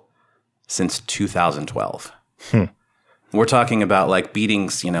article since 2012. We're talking about like beating,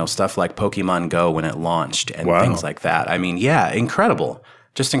 stuff like Pokemon Go when it launched and things like that. I mean, yeah, incredible,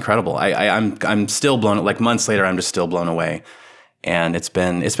 just incredible. I'm still blown. Like months later, I'm just still blown away, and it's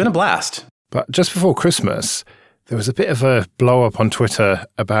been a blast. But just before Christmas, there was a bit of a blow up on Twitter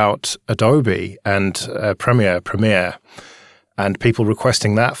about Adobe and Premiere, and people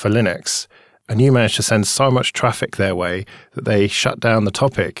requesting that for Linux. And you managed to send so much traffic their way that they shut down the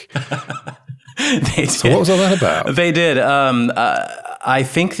topic. So what was all that about? They did. I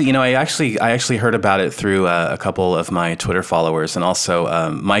think that, I actually heard about it through a couple of my Twitter followers, and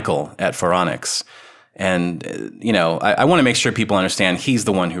also Michael at Phoronix. And I want to make sure people understand he's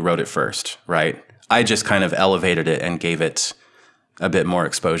the one who wrote it first, right? I just kind of elevated it and gave it a bit more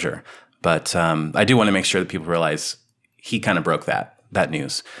exposure. But I do want to make sure that people realize he kind of broke that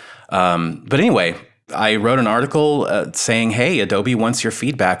news. But anyway, I wrote an article saying, hey, Adobe wants your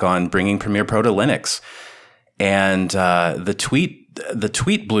feedback on bringing Premiere Pro to Linux. And the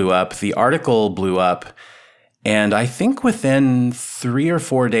tweet blew up, the article blew up, and I think within 3 or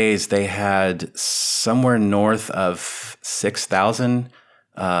 4 days, they had somewhere north of 6,000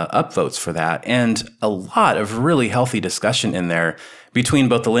 upvotes for that, and a lot of really healthy discussion in there between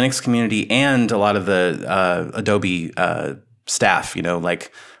both the Linux community and a lot of the Adobe staff,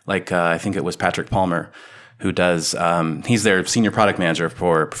 like I think it was Patrick Palmer, who does, he's their senior product manager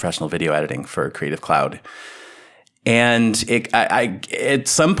for professional video editing for Creative Cloud. And at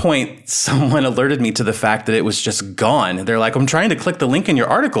some point, someone alerted me to the fact that it was just gone. They're like, I'm trying to click the link in your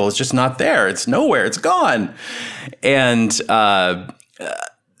article. It's just not there. It's nowhere. It's gone. And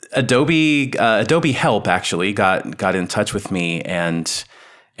Adobe Help actually got in touch with me, and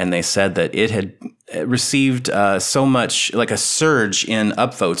they said that it had received so much, like a surge in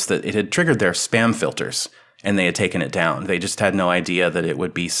upvotes, that it had triggered their spam filters, and they had taken it down. They just had no idea that it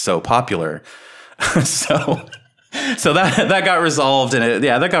would be so popular. So that got resolved, and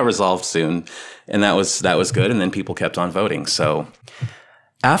that got resolved soon, and that was good. And then people kept on voting. So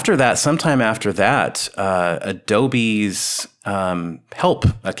sometime after that, Adobe's help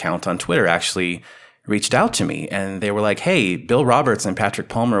account on Twitter actually reached out to me, and they were like, hey, Bill Roberts and Patrick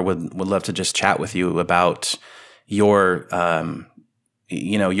Palmer would love to just chat with you about your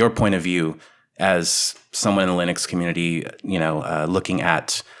your point of view as someone in the Linux community, looking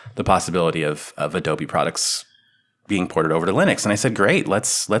at the possibility of Adobe products being ported over to Linux. And I said, great,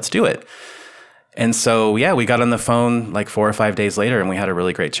 let's do it. And so, we got on the phone like 4 or 5 days later, and we had a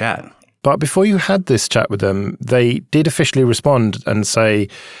really great chat. But before you had this chat with them, they did officially respond and say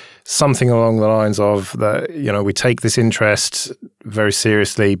something along the lines of that, we take this interest very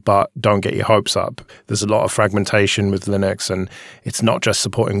seriously, but don't get your hopes up. There's a lot of fragmentation with Linux, and it's not just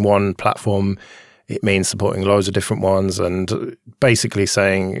supporting one platform. It means supporting loads of different ones, and basically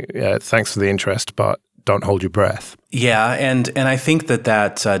saying, thanks for the interest, but don't hold your breath. Yeah, and I think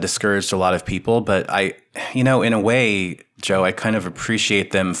that discouraged a lot of people, but in a way, Joe, I kind of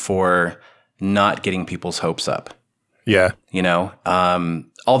appreciate them for not getting people's hopes up. Yeah.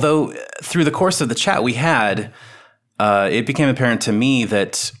 Although through the course of the chat we had, it became apparent to me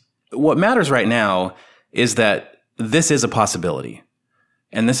that what matters right now is that this is a possibility.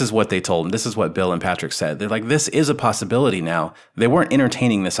 And this is what they told them. This is what Bill and Patrick said. They're like, this is a possibility now. They weren't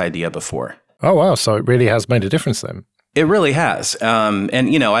entertaining this idea before. Oh, wow. So it really has made a difference then. It really has. And,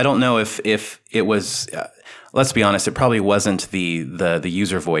 I don't know if it was, let's be honest, it probably wasn't the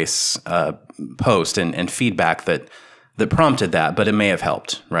user voice post and feedback that prompted that, but it may have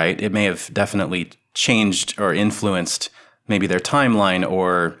helped, right? It may have definitely changed or influenced maybe their timeline,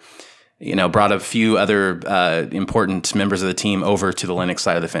 or, brought a few other important members of the team over to the Linux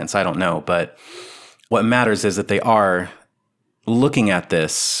side of the fence. I don't know. But what matters is that they are looking at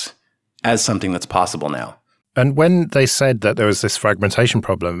this as something that's possible now. And when they said that there was this fragmentation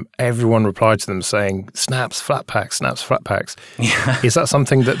problem, everyone replied to them saying, snaps, Flatpaks, snaps, Flatpaks. Yeah. Is that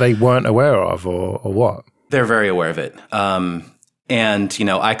something that they weren't aware of, or what? They're very aware of it. And,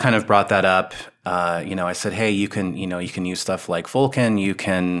 I kind of brought that up. I said, hey, you can use stuff like Vulkan. You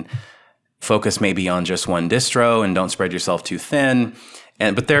can focus maybe on just one distro and don't spread yourself too thin.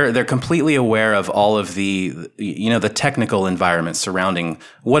 But they're completely aware of all of the technical environment surrounding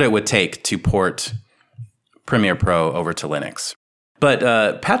what it would take to port Premiere Pro over to Linux.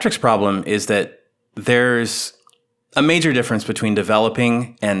 But Patrick's problem is that there's a major difference between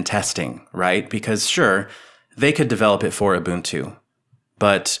developing and testing, right? Because sure, they could develop it for Ubuntu,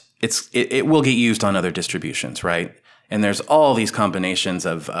 but it will get used on other distributions, right? And there's all these combinations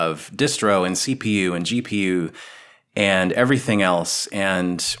of distro and CPU and GPU and everything else.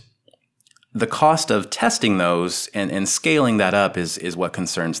 And the cost of testing those and scaling that up is what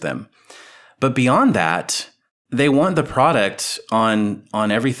concerns them. But beyond that, they want the product on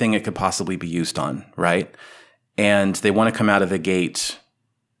everything it could possibly be used on, right? And they want to come out of the gate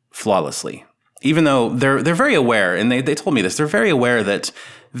flawlessly. Even though they're very aware, and they told me this, they're very aware that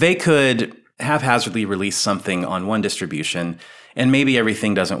they could haphazardly release something on one distribution and maybe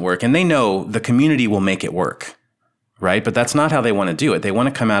everything doesn't work. And they know the community will make it work, right? But that's not how they want to do it. They want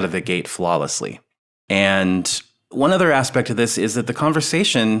to come out of the gate flawlessly. And one other aspect of this is that the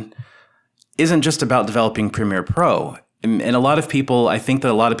conversation isn't just about developing Premiere Pro. And a lot of people, I think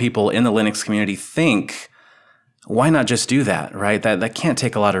that a lot of people in the Linux community think, why not just do that, right? That can't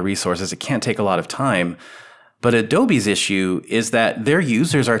take a lot of resources. It can't take a lot of time. But Adobe's issue is that their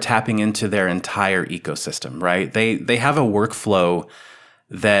users are tapping into their entire ecosystem, right? They have a workflow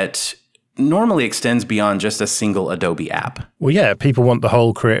that normally extends beyond just a single Adobe app. Well, yeah, people want the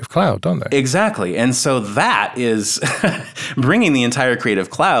whole Creative Cloud, don't they? Exactly. And so that is bringing the entire Creative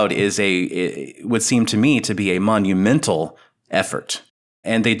Cloud it would seem to me to be a monumental effort.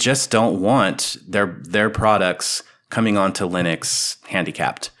 And they just don't want their products coming onto Linux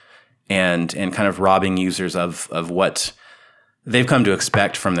handicapped and kind of robbing users of what they've come to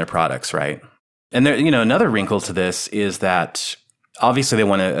expect from their products, right? And there, another wrinkle to this is that obviously they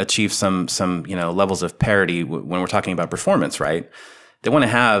want to achieve some levels of parity when we're talking about performance, right? They want to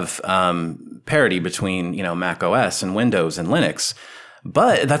have parity between Mac OS and Windows and Linux.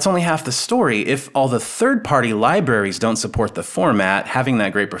 But that's only half the story. If all the third-party libraries don't support the format, having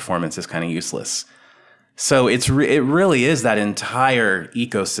that great performance is kind of useless. So it really is that entire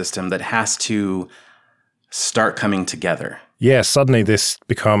ecosystem that has to start coming together. Yeah, suddenly this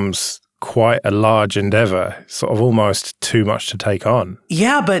becomes quite a large endeavor, sort of almost too much to take on.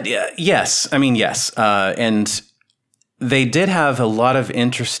 Yeah, but yes. I mean, yes. And they did have a lot of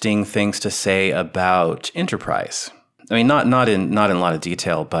interesting things to say about enterprise. I mean, not in a lot of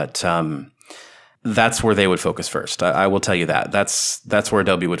detail, but that's where they would focus first. I will tell you that. That's where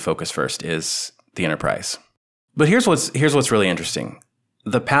Adobe would focus first, is the enterprise. But here's what's really interesting.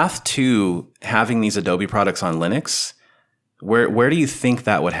 The path to having these Adobe products on Linux, where do you think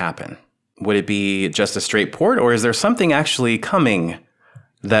that would happen? Would it be just a straight port, or is there something actually coming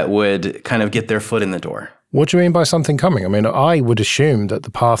that would kind of get their foot in the door? What do you mean by something coming? I mean, I would assume that the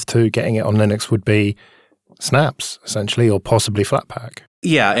path to getting it on Linux would be snaps, essentially, or possibly Flatpak.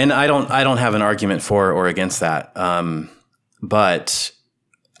 Yeah, and I don't have an argument for or against that. But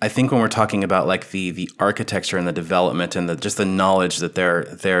I think when we're talking about like the architecture and the development and just the knowledge that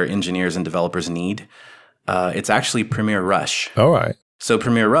their engineers and developers need, it's actually Premiere Rush. All right. So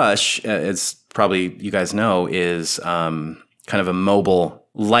Premiere Rush, as probably you guys know, is kind of a mobile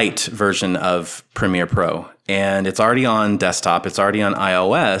light version of Premiere Pro. And it's already on desktop. It's already on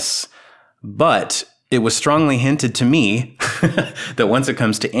iOS. But it was strongly hinted to me that once it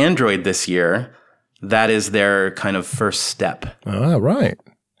comes to Android this year, that is their kind of first step. Ah, right.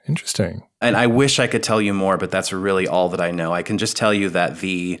 Interesting. And I wish I could tell you more, but that's really all that I know. I can just tell you that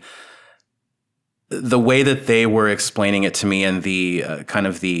the way that they were explaining it to me and the kind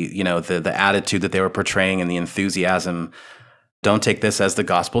of the attitude that they were portraying and the enthusiasm, don't take this as the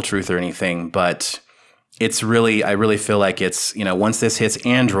gospel truth or anything, but it's really, I really feel like it's, once this hits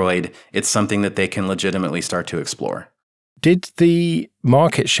Android, it's something that they can legitimately start to explore. Did the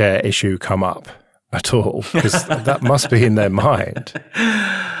market share issue come up at all? Because that must be in their mind.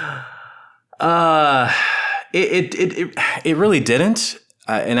 It really didn't,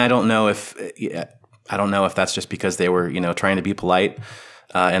 and I don't know if that's just because they were trying to be polite,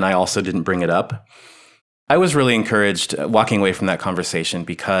 and I also didn't bring it up. I was really encouraged walking away from that conversation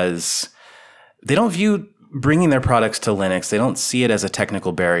because they don't view bringing their products to Linux, they don't see it as a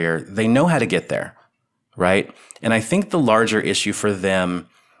technical barrier. They know how to get there, right? And I think the larger issue for them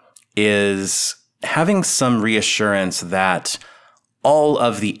is having some reassurance that all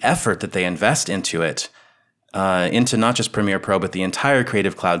of the effort that they invest into it, into not just Premiere Pro, but the entire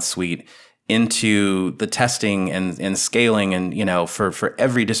Creative Cloud suite, into the testing and scaling and, for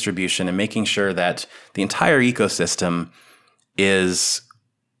every distribution and making sure that the entire ecosystem is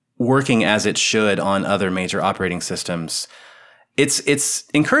working as it should on other major operating systems. It's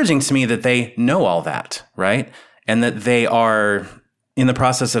encouraging to me that they know all that, right? And that they are in the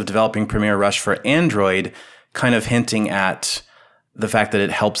process of developing Premiere Rush for Android, kind of hinting at the fact that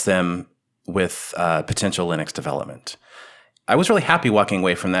it helps them with potential Linux development. I was really happy walking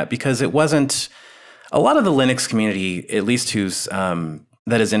away from that because it wasn't a lot of the Linux community, at least who's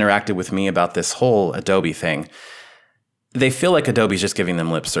that has interacted with me about this whole Adobe thing. They feel like Adobe's just giving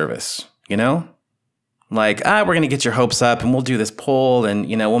them lip service, you know? Like, we're going to get your hopes up and we'll do this poll and,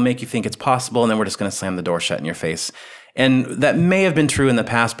 we'll make you think it's possible and then we're just going to slam the door shut in your face. And that may have been true in the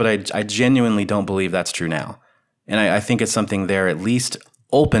past, but I genuinely don't believe that's true now. And I think it's something they're at least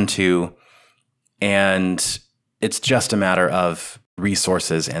open to, and it's just a matter of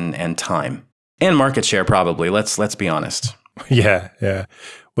resources and time. And market share, probably. Let's be honest. Yeah.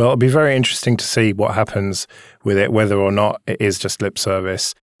 Well, it'll be very interesting to see what happens with it, whether or not it is just lip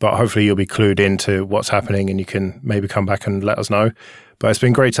service. But hopefully you'll be clued into what's happening and you can maybe come back and let us know. But it's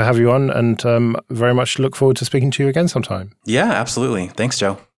been great to have you on and very much look forward to speaking to you again sometime. Yeah, absolutely. Thanks,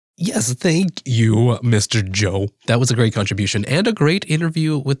 Joe. Yes, thank you, Mr. Joe. That was a great contribution and a great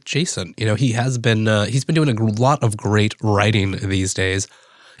interview with Jason. He's been doing a lot of great writing these days,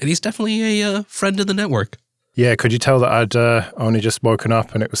 and he's definitely a friend of the network. Yeah, could you tell that I'd only just woken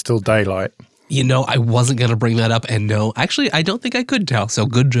up and it was still daylight? I wasn't going to bring that up, and no, actually, I don't think I could tell, so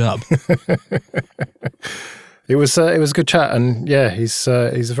good job. It was a good chat, and yeah, he's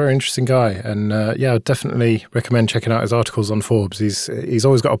a very interesting guy, and I would definitely recommend checking out his articles on Forbes. He's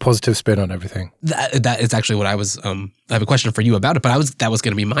always got a positive spin on everything. That is actually what I was. I have a question for you about it, but that was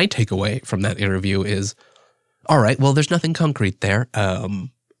going to be my takeaway from that interview. Is all right. Well, there's nothing concrete there.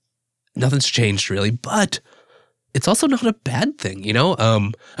 Nothing's changed really, but it's also not a bad thing,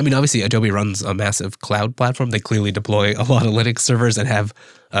 obviously Adobe runs a massive cloud platform. They clearly deploy a lot of Linux servers and have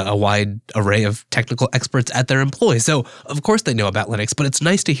a wide array of technical experts at their employ. So of course they know about Linux, but it's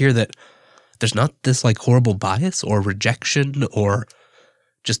nice to hear that there's not this like horrible bias or rejection or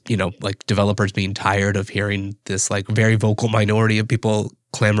just, like developers being tired of hearing this like very vocal minority of people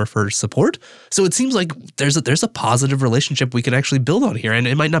clamor for support. So it seems like there's a positive relationship we can actually build on here. And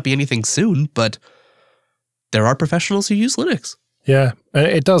it might not be anything soon, but there are professionals who use Linux. Yeah, and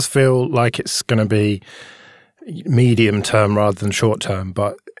it does feel like it's going to be medium term rather than short term,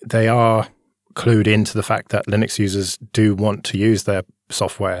 but they are clued into the fact that Linux users do want to use their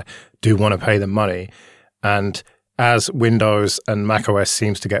software, do want to pay them money. And as Windows and macOS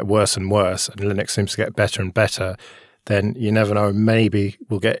seems to get worse and worse, and Linux seems to get better and better, then you never know, maybe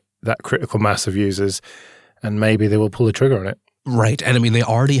we'll get that critical mass of users and maybe they will pull the trigger on it. Right. And they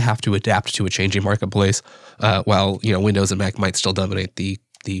already have to adapt to a changing marketplace. While, Windows and Mac might still dominate the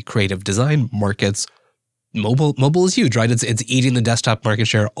creative design markets, mobile is huge, right? It's eating the desktop market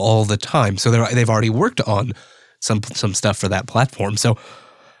share all the time. So they've already worked on some stuff for that platform. So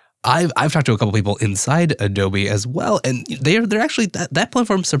I've talked to a couple people inside Adobe as well, and they're actually that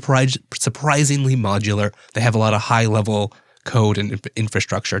platform surprisingly modular. They have a lot of high level code and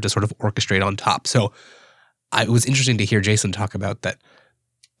infrastructure to sort of orchestrate on top. So it was interesting to hear Jason talk about that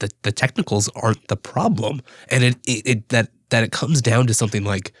the technicals aren't the problem, and that it comes down to something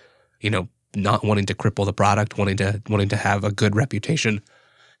like, not wanting to cripple the product, wanting to have a good reputation.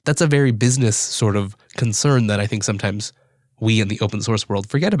 That's a very business sort of concern that I think sometimes we in the open source world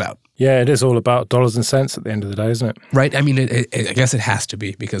forget about. Yeah, it is all about dollars and cents at the end of the day, isn't it? Right. I guess it has to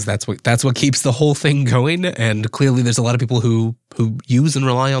be, because that's what keeps the whole thing going. And clearly there's a lot of people who use and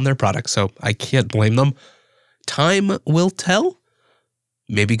rely on their products, so I can't blame them. Time will tell.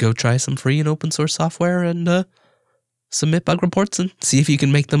 Maybe go try some free and open source software and submit bug reports and see if you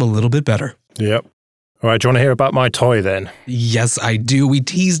can make them a little bit better. Yep. All right, do you want to hear about my toy then? Yes, I do. We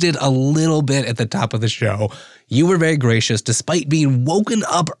teased it a little bit at the top of the show. You were very gracious, despite being woken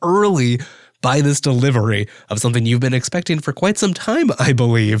up early by this delivery of something you've been expecting for quite some time, I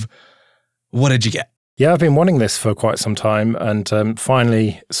believe. What did you get? Yeah, I've been wanting this for quite some time and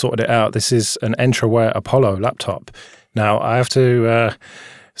finally sorted it out. This is an Entroware Apollo laptop. Now, I have to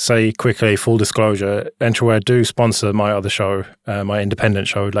say quickly, full disclosure, Entroware do sponsor my other show, my independent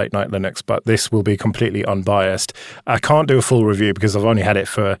show, Late Night Linux, but this will be completely unbiased. I can't do a full review because I've only had it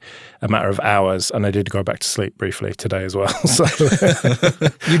for a matter of hours, and I did go back to sleep briefly today as well. So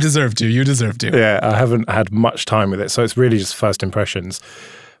You deserve to. Yeah, I haven't had much time with it, so it's really just first impressions.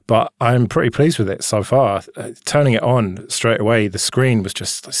 But I'm pretty pleased with it so far. Turning it on straight away, the screen was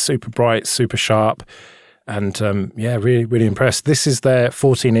just super bright, super sharp. And really, really impressed. This is their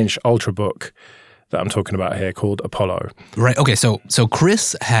 14-inch Ultrabook that I'm talking about here, called Apollo. Right. Okay. So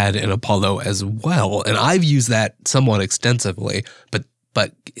Chris had an Apollo as well, and I've used that somewhat extensively.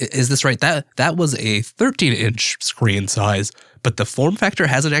 But is this right? That was a 13-inch screen size, but the form factor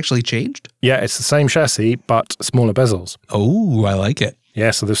hasn't actually changed? Yeah, it's the same chassis, but smaller bezels. Oh, I like it.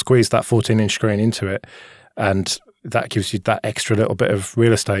 Yeah, so they've squeezed that 14-inch screen into it, and that gives you that extra little bit of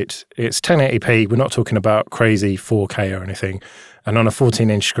real estate. It's 1080p. We're not talking about crazy 4K or anything. And on a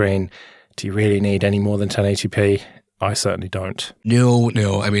 14-inch screen, do you really need any more than 1080p? I certainly don't. No.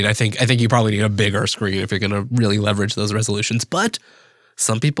 I mean, I think you probably need a bigger screen if you're going to really leverage those resolutions. But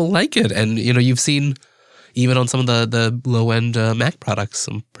some people like it, and you've seen even on some of the low-end Mac products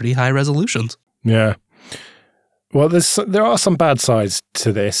some pretty high resolutions. Yeah. Well, there are some bad sides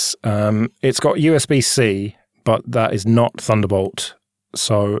to this. It's got USB-C, but that is not Thunderbolt,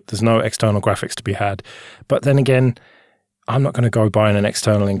 so there's no external graphics to be had. But then again, I'm not going to go buying an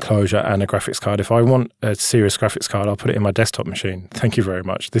external enclosure and a graphics card. If I want a serious graphics card, I'll put it in my desktop machine. Thank you very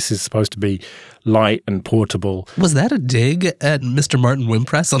much. This is supposed to be light and portable. Was that a dig at Mr. Martin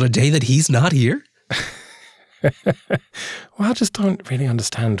Wimpress on a day that he's not here? Well, I just don't really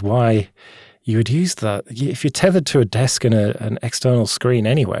understand why you would use that. If you're tethered to a desk and an external screen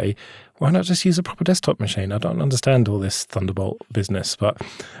anyway, why not just use a proper desktop machine? I don't understand all this Thunderbolt business, but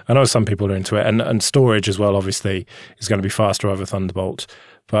I know some people are into it. And storage as well, obviously, is going to be faster over Thunderbolt.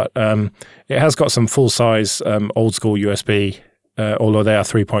 But it has got some full-size old-school USB, although they are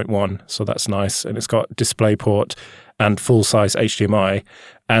 3.1, so that's nice. And it's got DisplayPort and full-size HDMI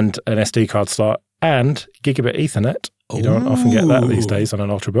and an SD card slot and gigabit Ethernet. You don't often get that these days on an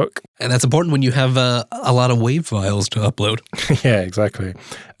Ultrabook. And that's important when you have a lot of WAV files to upload. Yeah, exactly.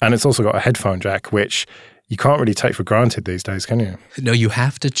 And it's also got a headphone jack, which you can't really take for granted these days, can you? No, you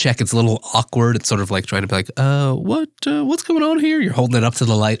have to check. It's a little awkward. It's sort of like trying to be like, what's going on here? You're holding it up to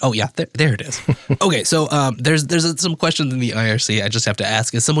the light. Oh, yeah, there it is. Okay, so there's some questions in the IRC I just have to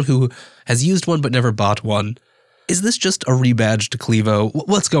ask. As someone who has used one but never bought one, is this just a rebadged Clevo?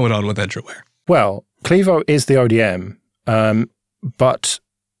 What's going on with Entroware? Well, Clevo is the ODM, but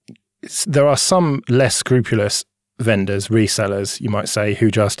there are some less scrupulous vendors, resellers, you might say,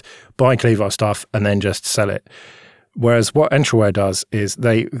 who just buy Clevo stuff and then just sell it. Whereas what Entroware does is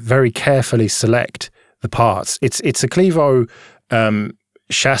they very carefully select the parts. It's a Clevo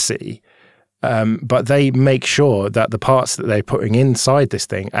chassis, but they make sure that the parts that they're putting inside this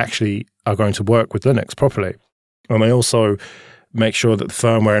thing actually are going to work with Linux properly. And they also make sure that the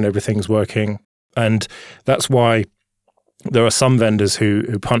firmware and everything's working. And that's why there are some vendors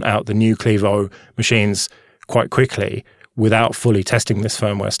who punt out the new Clevo machines quite quickly without fully testing this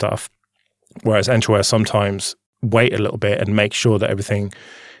firmware stuff. Whereas Entroware sometimes wait a little bit and make sure that everything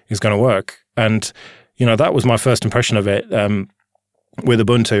is going to work. And, that was my first impression of it with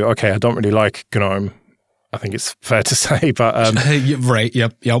Ubuntu. Okay, I don't really like GNOME. I think it's fair to say, but right,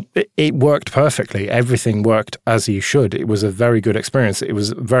 yep. It worked perfectly. Everything worked as you should. It was a very good experience. It was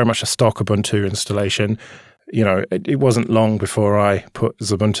very much a stock Ubuntu installation. It wasn't long before I put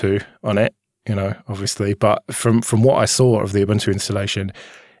Ubuntu on it, obviously. But from what I saw of the Ubuntu installation,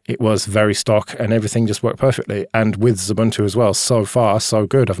 it was very stock and everything just worked perfectly. And with Ubuntu as well, so far, so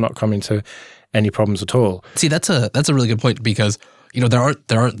good. I've not come into any problems at all. See, that's a really good point because there aren't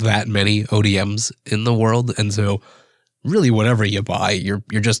that many ODMs in the world, and so really whatever you buy, you're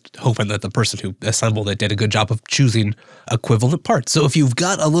just hoping that the person who assembled it did a good job of choosing equivalent parts. So if you've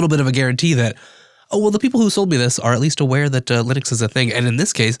got a little bit of a guarantee that, the people who sold me this are at least aware that Linux is a thing, and in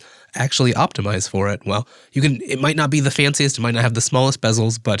this case, actually optimize for it. Well, it might not be the fanciest, it might not have the smallest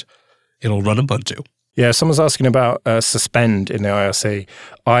bezels, but it'll run Ubuntu. Yeah, someone's asking about suspend in the IRC.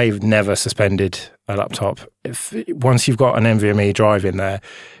 I've never suspended a laptop. Once you've got an NVMe drive in there,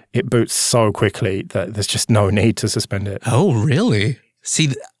 it boots so quickly that there's just no need to suspend it. Oh, really?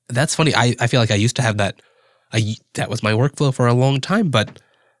 See, that's funny. I feel like I used to have that. That was my workflow for a long time, but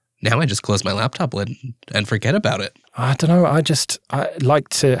now I just close my laptop lid and forget about it. I don't know. I like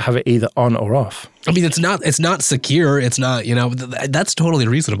to have it either on or off. I mean, it's not secure. It's not, that's totally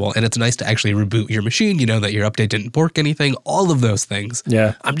reasonable. And it's nice to actually reboot your machine, that your update didn't bork anything, all of those things.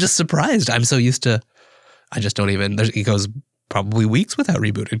 Yeah. I'm just surprised. I'm so used to, I just don't even, it goes probably weeks without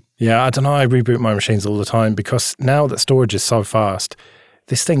rebooting. Yeah, I don't know. I reboot my machines all the time because now that storage is so fast,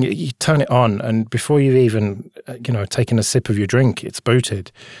 this thing, you turn it on and before you've even, taken a sip of your drink, it's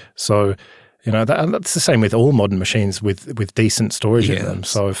booted. So, that's the same with all modern machines with decent storage in them.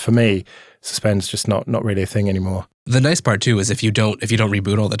 So for me, suspend's just not really a thing anymore. The nice part too is if you don't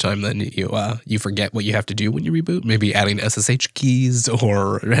reboot all the time, then you forget what you have to do when you reboot. Maybe adding SSH keys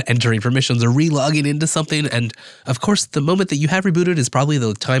or entering permissions or relogging into something. And of course, the moment that you have rebooted is probably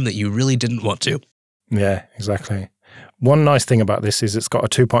the time that you really didn't want to. Yeah, exactly. One nice thing about this is it's got a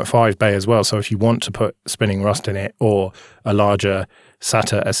 2.5 bay as well. So if you want to put spinning Rust in it or a larger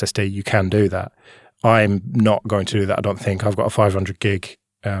SATA SSD, you can do that. I'm not going to do that, I don't think. I've got a 500 gig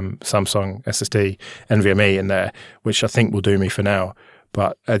Samsung SSD NVMe in there, which I think will do me for now.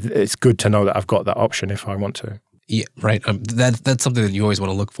 But it's good to know that I've got that option if I want to. Yeah, right. That's something that you always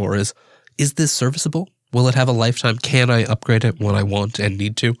want to look for is this serviceable? Will it have a lifetime? Can I upgrade it when I want and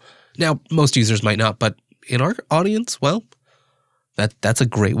need to? Now, most users might not, but in our audience, well, that's a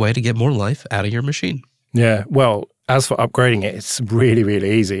great way to get more life out of your machine. Yeah, well, as for upgrading it, it's really,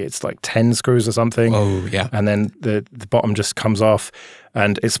 really easy. It's like 10 screws or something. Oh, yeah. And then the bottom just comes off.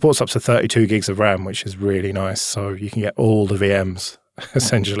 And it supports up to 32 gigs of RAM, which is really nice. So you can get all the VMs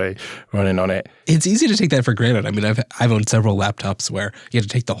essentially running on it. It's easy to take that for granted. I mean, I've owned several laptops where you had to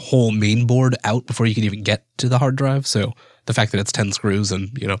take the whole main board out before you could even get to the hard drive. So the fact that it's 10 screws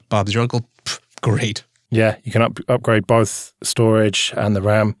and, Bob's your uncle, great. Yeah, you can upgrade both storage and the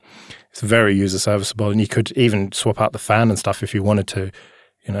RAM. It's very user serviceable, and you could even swap out the fan and stuff if you wanted to,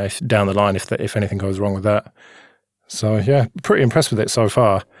 if down the line if anything goes wrong with that. So yeah, pretty impressed with it so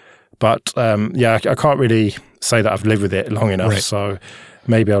far. But I can't really say that I've lived with it long enough. Right. So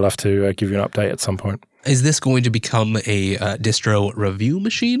maybe I'll have to give you an update at some point. Is this going to become a distro review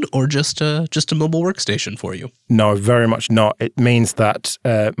machine or just a mobile workstation for you? No, very much not. It means that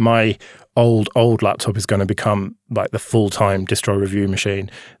my old laptop is going to become like the full-time distro review machine.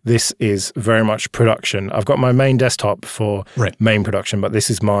 This is very much production. I've got my main desktop for main production, but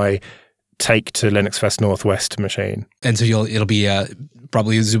this is my take to Linux Fest Northwest machine. And so it'll be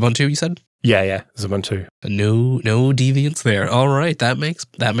probably Ubuntu, you said? Yeah, Ubuntu. No deviance there. All right, that makes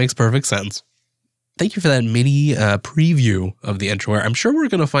perfect sense. Thank you for that mini preview of the Entroware. I'm sure we're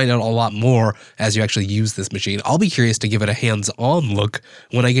going to find out a lot more as you actually use this machine. I'll be curious to give it a hands-on look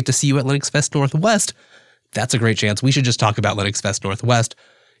when I get to see you at Linux Fest Northwest. That's a great chance. We should just talk about Linux Fest Northwest.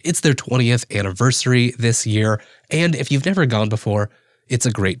 It's their 20th anniversary this year, and if you've never gone before, it's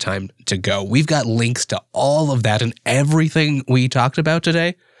a great time to go. We've got links to all of that and everything we talked about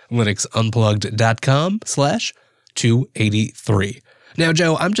today. linuxunplugged.com/283. Now,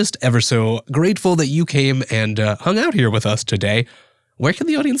 Joe, I'm just ever so grateful that you came and hung out here with us today. Where can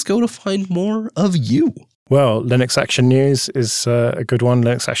the audience go to find more of you? Well, Linux Action News is a good one,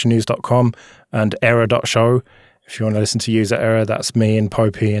 linuxactionnews.com, and error.show. If you want to listen to User Error, that's me and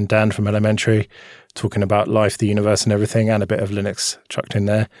Popey and Dan from Elementary talking about life, the universe and everything, and a bit of Linux chucked in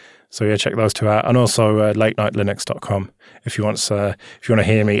there. So yeah, check those two out. And also latenightlinux.com if you want to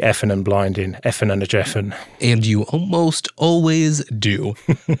hear me effing and blinding, effing and a jeffing. And you almost always do.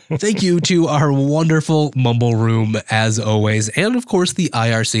 Thank you to our wonderful Mumble Room, as always, and of course the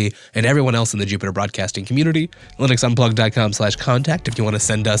IRC and everyone else in the Jupiter Broadcasting community. linuxunplugged.com/contact if you want to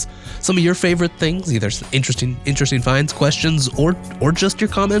send us some of your favorite things, either interesting finds, questions, or just your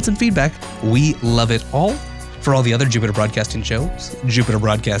comments and feedback. We love it all. For all the other Jupiter Broadcasting shows,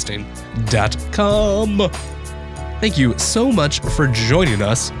 jupiterbroadcasting.com. Thank you so much for joining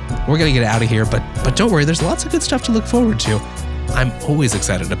us. We're going to get out of here, but don't worry, there's lots of good stuff to look forward to. I'm always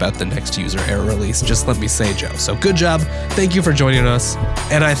excited about the next User Error release, just let me say, Joe. So good job. Thank you for joining us.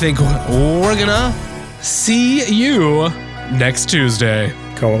 And I think we're going to see you next Tuesday.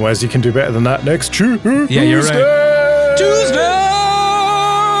 Come on, Wes, you can do better than that next Tuesday. Yeah, you're right. Tuesday!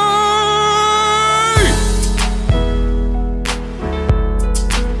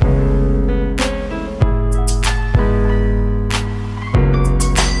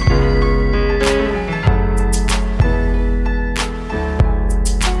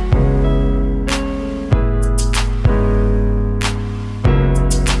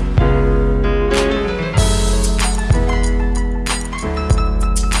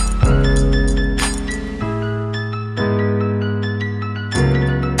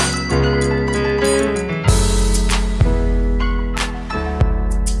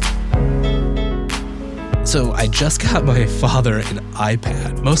 So I just got my father an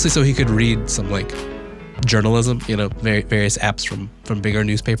iPad, mostly so he could read some journalism, various apps from bigger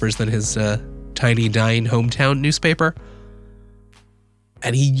newspapers than his tiny dying hometown newspaper.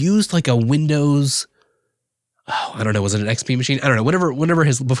 And he used a Windows, I don't know, was it an XP machine? I don't know, whenever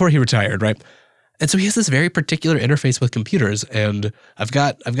before he retired, right? And so he has this very particular interface with computers, and I've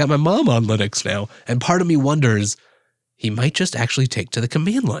got my mom on Linux now, and part of me wonders, he might just actually take to the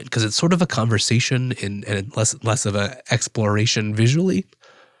command line because it's sort of a conversation and less of an exploration visually.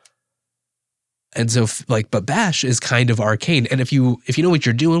 And so but Bash is kind of arcane. And if you know what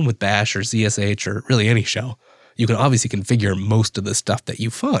you're doing with Bash or ZSH or really any shell, you can obviously configure most of the stuff that you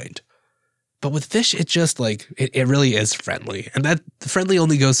find. But with Fish, it just it really is friendly. And that friendly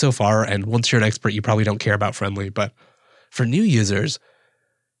only goes so far. And once you're an expert, you probably don't care about friendly. But for new users,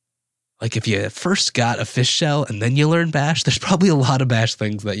 if you first got a Fish shell and then you learn Bash, there's probably a lot of Bash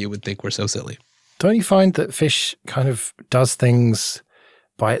things that you would think were so silly. Don't you find that Fish kind of does things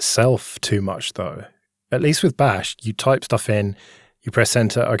by itself too much, though? At least with Bash, you type stuff in, you press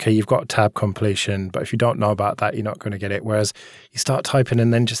enter, okay, you've got tab completion, but if you don't know about that, you're not going to get it. Whereas you start typing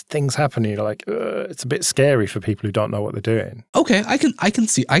and then just things happen and you're like, it's a bit scary for people who don't know what they're doing. Okay, I can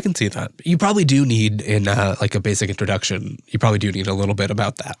see that. You probably do need in like a basic introduction, you probably do need a little bit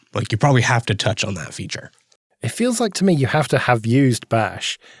about that. Like you probably have to touch on that feature. It feels like to me you have to have used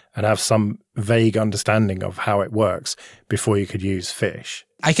Bash and have some vague understanding of how it works before you could use Fish.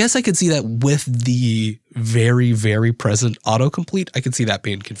 I guess I could see that with the very, very present autocomplete, I could see that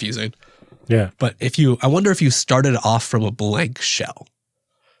being confusing. Yeah. But I wonder if you started off from a blank shell,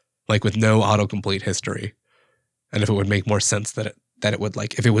 like with no autocomplete history, and if it would make more sense that it would,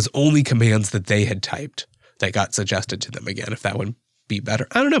 like, if it was only commands that they had typed that got suggested to them again, if that would be better.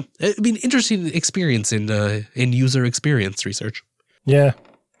 I don't know. It'd be an interesting experience in user experience research. Yeah.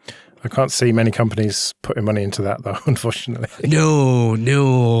 I can't see many companies putting money into that, though, unfortunately.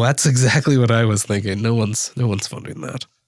 No, that's exactly what I was thinking. No one's funding that.